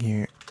something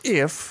here.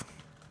 If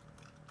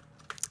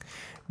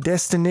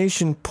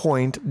destination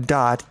point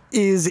dot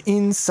is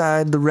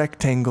inside the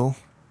rectangle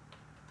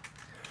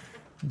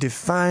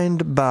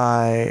defined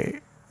by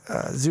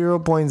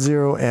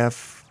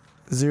 0.0f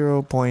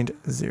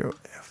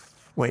 0.0f.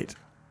 Wait,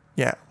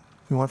 yeah,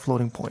 we want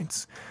floating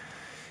points.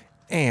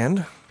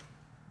 And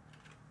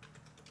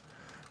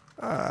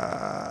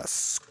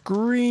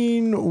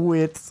Screen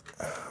width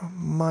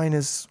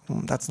minus,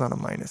 that's not a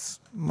minus,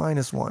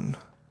 -1.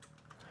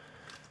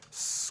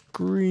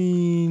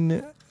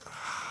 Screen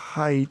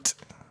height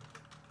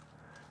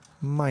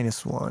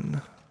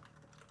 -1.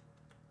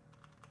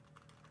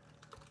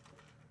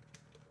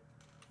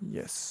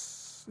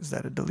 Yes. Is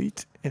that a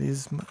delete? It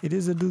is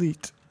a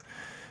delete.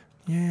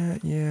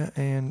 Yeah,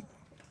 and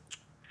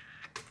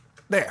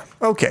there.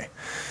 Okay.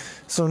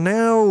 So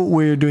now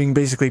we're doing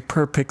basically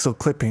per pixel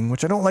clipping,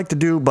 which I don't like to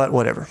do, but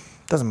whatever.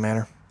 Doesn't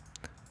matter.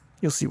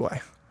 You'll see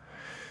why.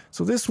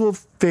 So this will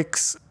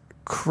fix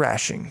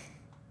crashing.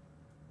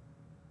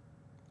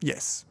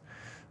 Yes.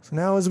 So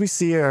now as we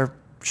see, our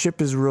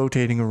ship is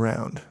rotating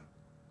around.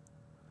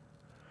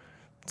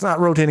 It's not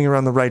rotating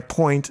around the right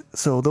point,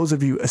 so those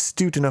of you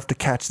astute enough to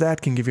catch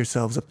that can give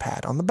yourselves a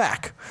pat on the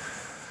back.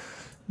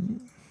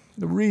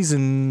 The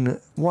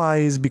reason why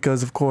is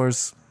because, of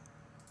course,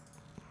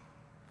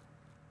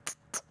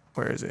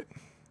 where is it?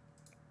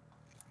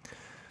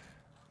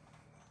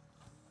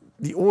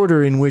 The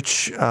order in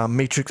which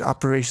matrix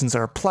operations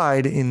are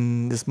applied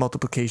in this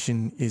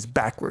multiplication is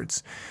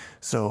backwards.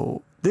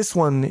 So this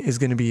one is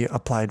going to be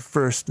applied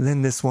first,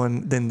 then this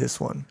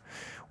one,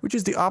 which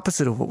is the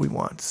opposite of what we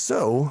want.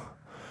 So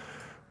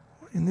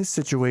in this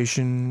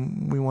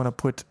situation, we want to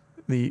put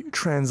the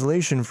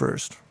translation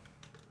first.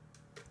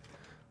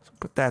 So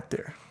put that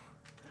there.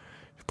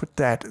 Put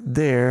that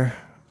there.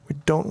 We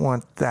don't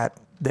want that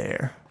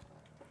there.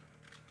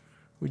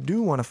 We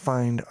do want to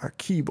find our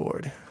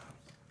keyboard.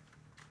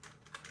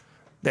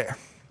 There.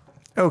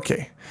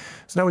 Okay.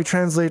 So now we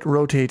translate,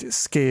 rotate,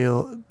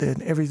 scale,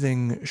 then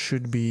everything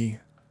should be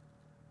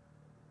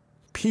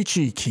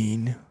peachy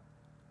keen.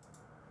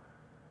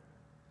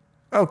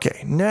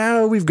 Okay,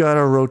 now we've got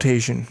our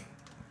rotation.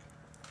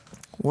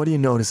 What do you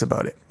notice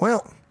about it?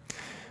 Well,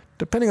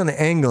 depending on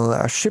the angle,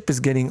 our ship is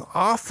getting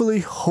awfully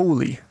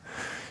holy.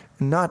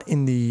 Not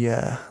in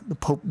the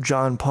Pope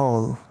John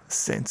Paul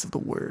sense of the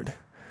word.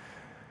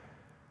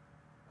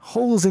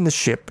 Holes in the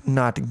ship,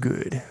 not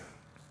good.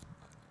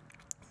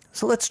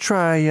 So let's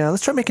try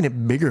making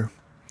it bigger.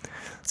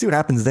 Let's see what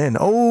happens then.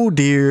 Oh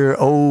dear,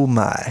 oh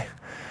my.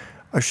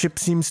 Our ship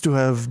seems to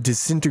have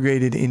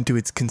disintegrated into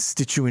its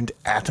constituent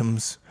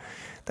atoms.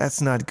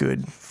 That's not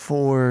good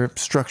for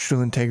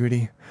structural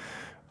integrity.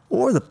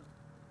 Or the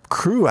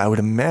crew, I would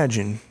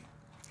imagine.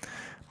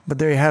 But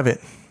there you have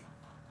it.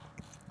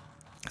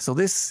 So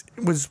this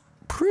was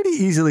pretty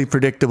easily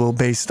predictable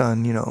based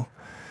on, you know,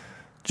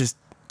 just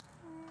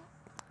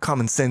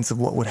common sense of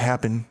what would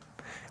happen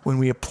when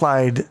we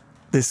applied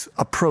this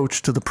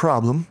approach to the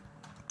problem.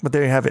 But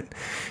there you have it.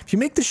 If you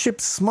make the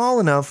ship small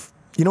enough,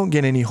 you don't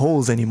get any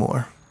holes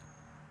anymore.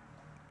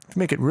 If you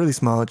make it really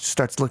small, it just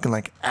starts looking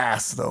like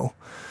ass though.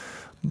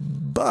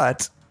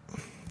 But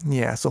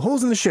yeah, so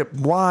holes in the ship.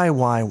 Why?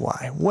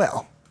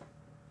 Well,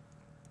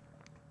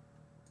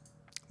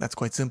 that's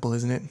quite simple,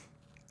 isn't it?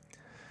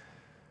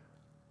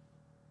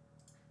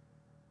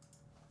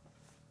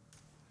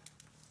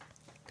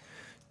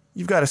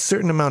 You've got a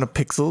certain amount of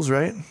pixels,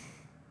 right?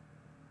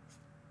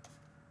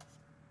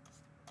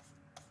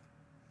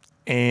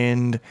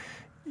 And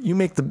you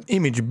make the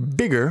image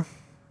bigger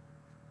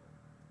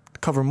to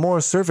cover more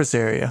surface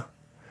area.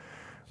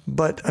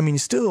 But, I mean, you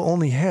still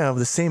only have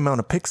the same amount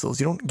of pixels.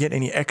 You don't get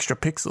any extra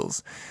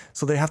pixels.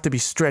 So they have to be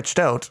stretched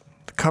out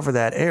to cover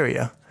that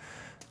area.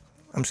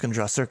 I'm just going to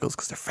draw circles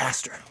because they're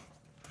faster.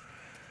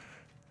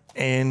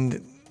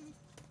 And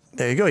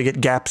there you go. You get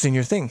gaps in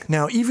your thing.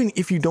 Now, even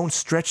if you don't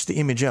stretch the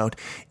image out,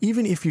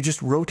 even if you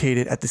just rotate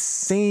it at the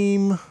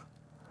same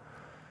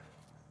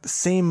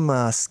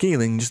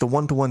scaling, just a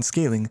 1-to-1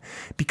 scaling,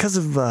 because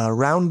of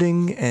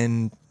rounding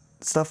and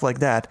stuff like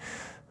that,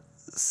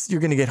 you're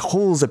going to get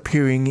holes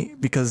appearing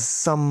because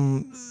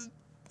some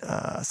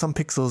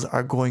pixels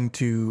are going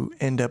to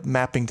end up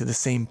mapping to the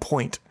same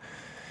point,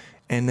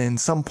 and then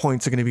some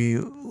points are going to be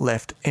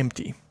left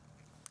empty,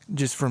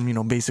 just from, you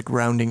know, basic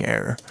rounding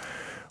error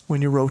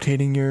when you're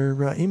rotating your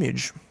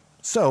image.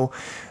 So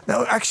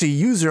now, actually, a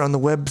user on the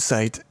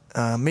website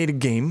made a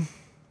game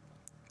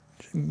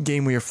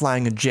where you're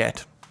flying a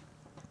jet.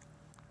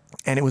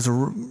 And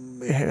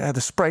it had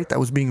a sprite that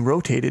was being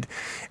rotated,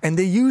 and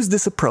they used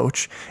this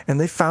approach, and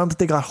they found that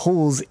they got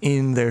holes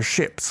in their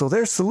ship. So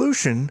their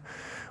solution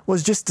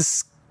was just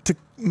to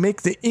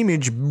make the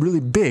image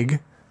really big,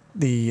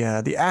 the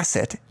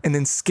asset, and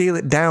then scale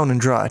it down and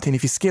draw it. And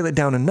if you scale it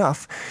down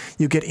enough,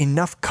 you get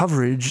enough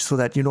coverage so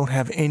that you don't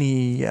have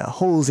any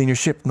holes in your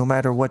ship, no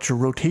matter what your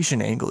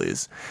rotation angle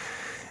is.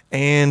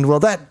 And well,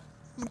 that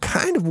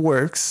kind of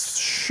works,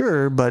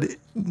 sure, but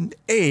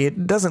A,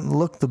 it doesn't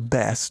look the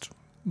best.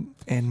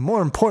 And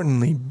more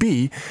importantly,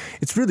 B,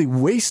 it's really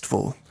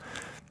wasteful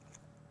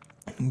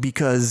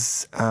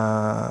because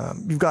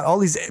you've got all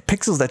these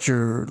pixels that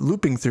you're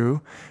looping through,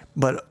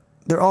 but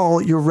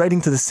you're writing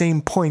to the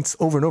same points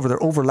over and over.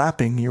 They're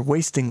overlapping. You're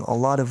wasting a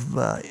lot of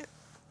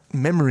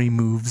memory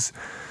moves.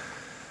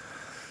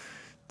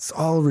 It's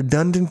all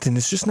redundant and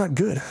it's just not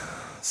good.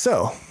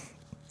 So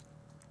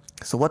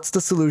what's the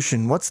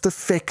solution? What's the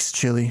fix,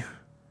 Chili?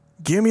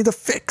 Give me the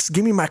fix.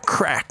 Give me my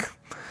crack.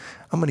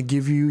 I'm going to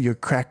give you your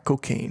crack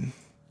cocaine.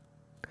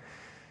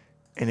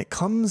 And it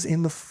comes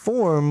in the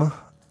form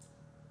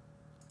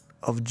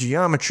of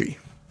geometry,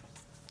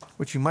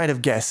 which you might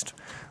have guessed,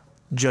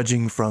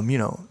 judging from, you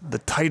know, the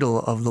title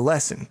of the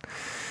lesson.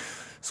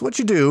 So what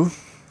you do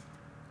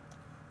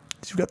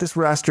is you've got this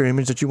raster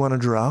image that you want to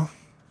draw.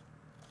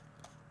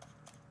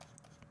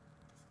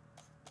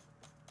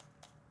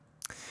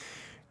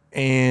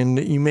 And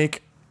you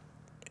make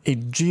a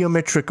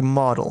geometric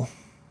model.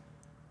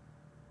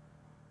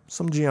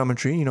 Some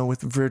geometry, you know,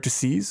 with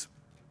vertices.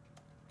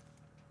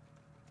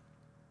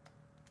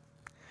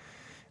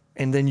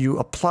 And then you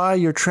apply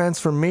your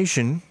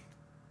transformation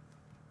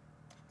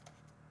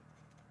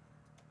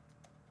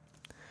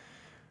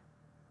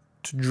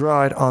to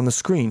draw it on the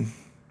screen,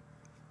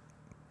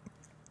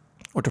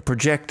 or to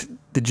project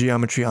the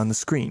geometry on the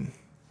screen.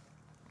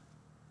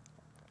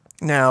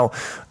 Now,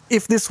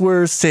 if this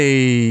were,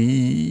 say,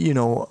 you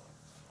know,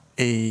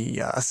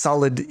 a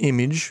solid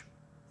image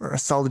or a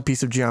solid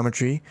piece of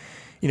geometry,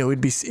 you know,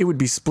 it would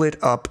be split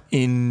up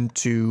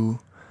into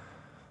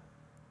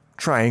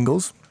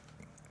triangles,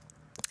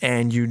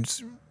 and you'd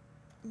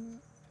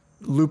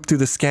loop through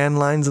the scan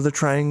lines of the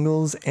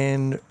triangles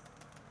and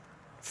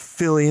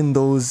fill in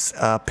those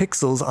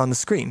pixels on the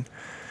screen.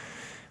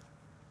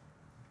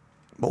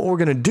 But what we're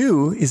going to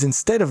do is,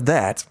 instead of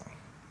that,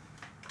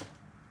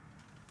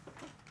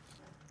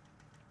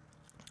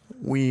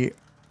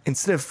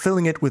 instead of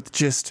filling it with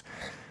just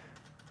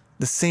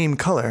the same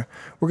color,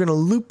 we're going to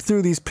loop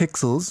through these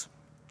pixels,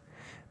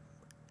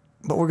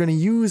 but we're going to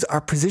use our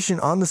position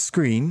on the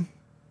screen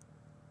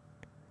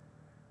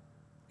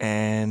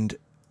and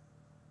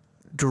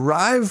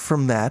derive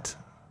from that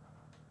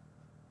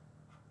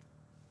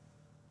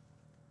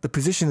the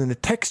position in the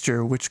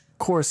texture which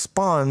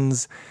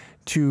corresponds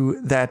to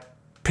that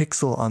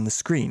pixel on the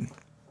screen.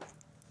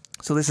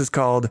 So this is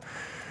called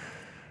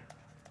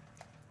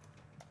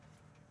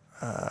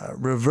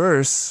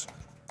reverse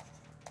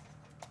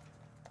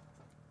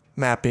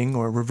mapping,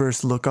 or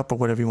reverse lookup, or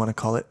whatever you want to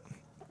call it.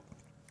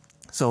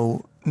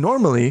 So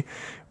normally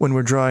when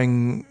we're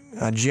drawing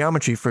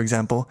geometry, for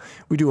example,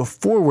 we do a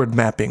forward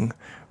mapping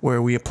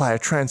where we apply a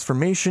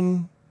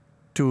transformation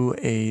to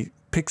a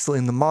pixel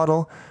in the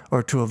model,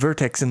 or to a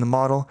vertex in the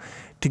model,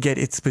 to get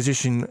its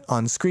position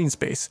on screen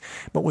space.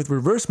 But with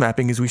reverse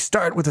mapping is we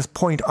start with this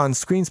point on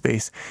screen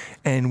space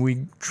and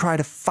we try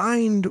to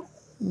find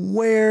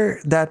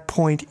where that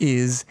point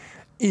is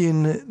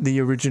in the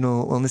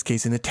original, well, in this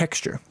case, in the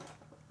texture.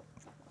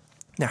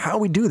 Now, how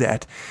we do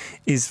that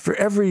is, for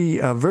every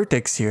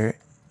vertex here,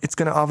 it's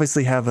going to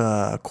obviously have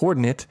a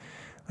coordinate,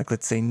 like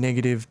let's say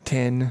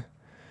 -10,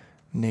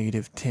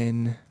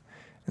 -10,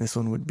 and this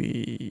one would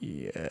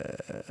be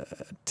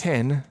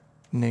 10,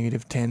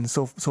 -10,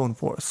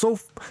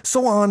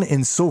 so on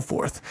and so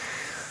forth.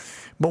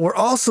 But we're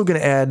also going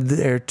to add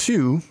there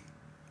too,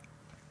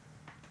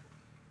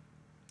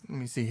 let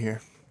me see here,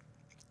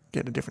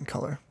 get a different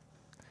color,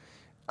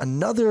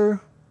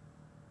 another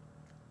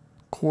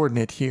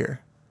coordinate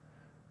here,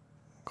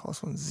 call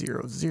this one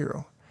 0,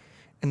 0,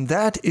 and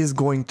that is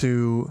going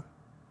to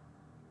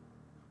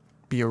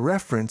be a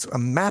reference, a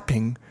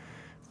mapping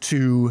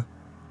to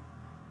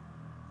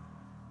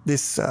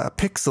this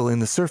pixel in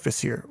the surface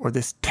here, or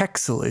this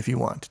texel if you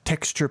want,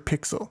 texture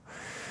pixel.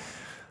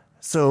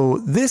 So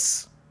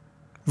this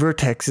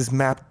vertex is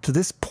mapped to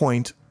this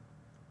point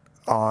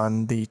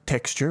on the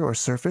texture or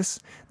surface.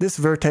 This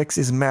vertex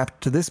is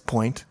mapped to this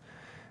point.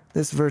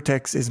 This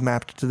vertex is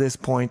mapped to this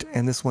point,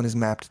 and this one is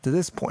mapped to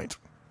this point.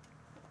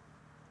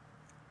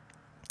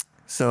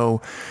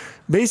 So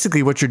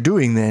basically what you're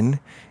doing then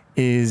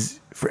is,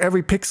 for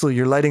every pixel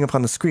you're lighting up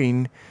on the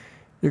screen,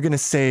 you're going to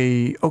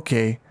say,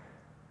 okay,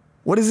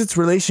 what is its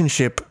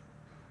relationship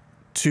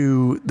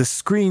to the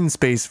screen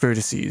space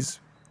vertices?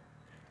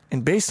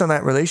 And based on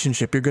that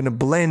relationship, you're going to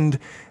blend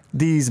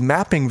these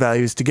mapping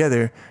values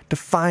together to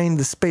find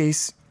the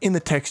space in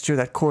the texture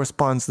that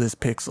corresponds to this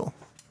pixel.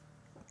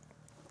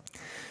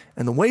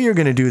 And the way you're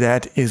going to do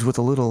that is with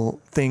a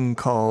little thing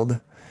called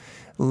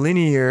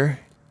linear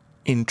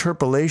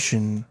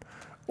interpolation,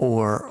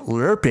 or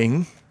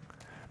lerping.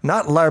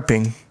 Not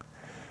LARPing.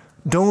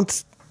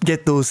 Don't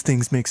get those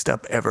things mixed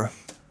up ever.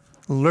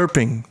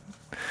 Lerping.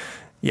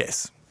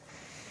 Yes.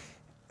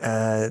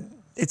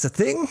 It's a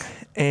thing,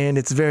 and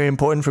it's very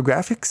important for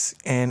graphics,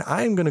 and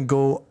I'm going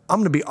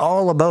to be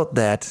all about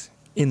that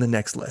in the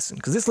next lesson,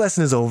 because this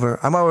lesson is over.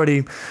 I'm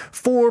already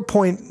 4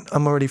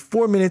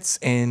 minutes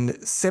and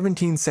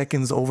 17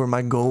 seconds over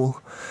my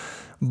goal,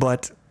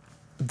 but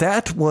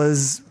that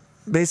was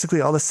basically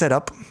all the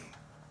setup.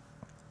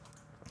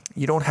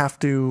 You don't have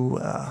to,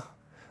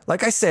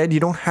 like I said,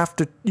 you don't have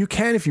to, you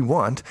can if you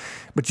want,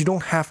 but you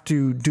don't have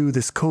to do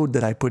this code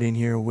that I put in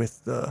here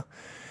with the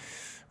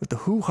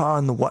hoo-ha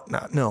and the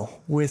whatnot.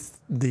 No, with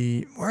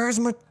the, where's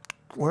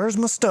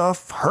my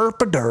stuff?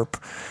 Herp-a-derp.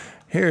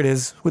 Here it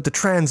is, with the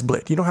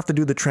transblit. You don't have to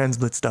do the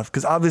transblit stuff,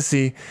 because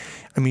obviously,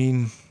 I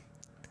mean,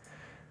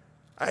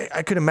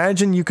 I could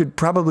imagine you could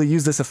probably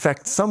use this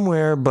effect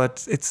somewhere,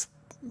 but it's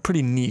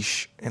pretty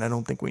niche, and I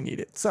don't think we need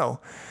it. So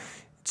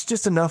it's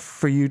just enough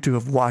for you to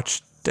have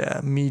watched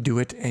me do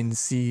it and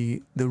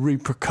see the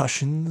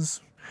repercussions.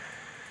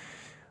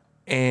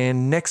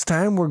 And next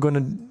time we're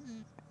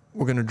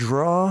gonna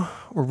draw,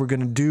 or we're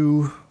gonna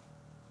do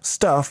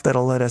stuff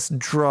that'll let us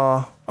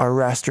draw our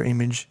raster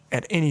image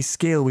at any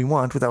scale we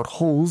want without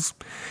holes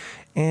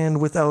and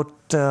without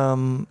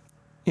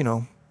you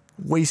know,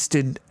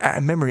 wasted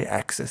memory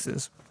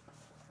accesses.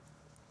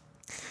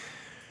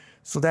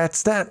 So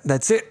that's that.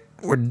 That's it.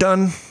 We're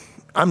done.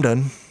 I'm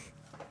done.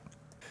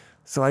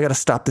 So I gotta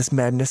stop this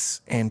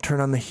madness and turn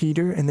on the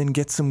heater and then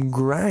get some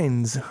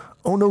grinds.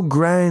 Oh no,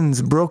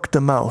 grinds broke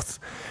the mouth.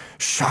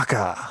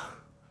 Shaka.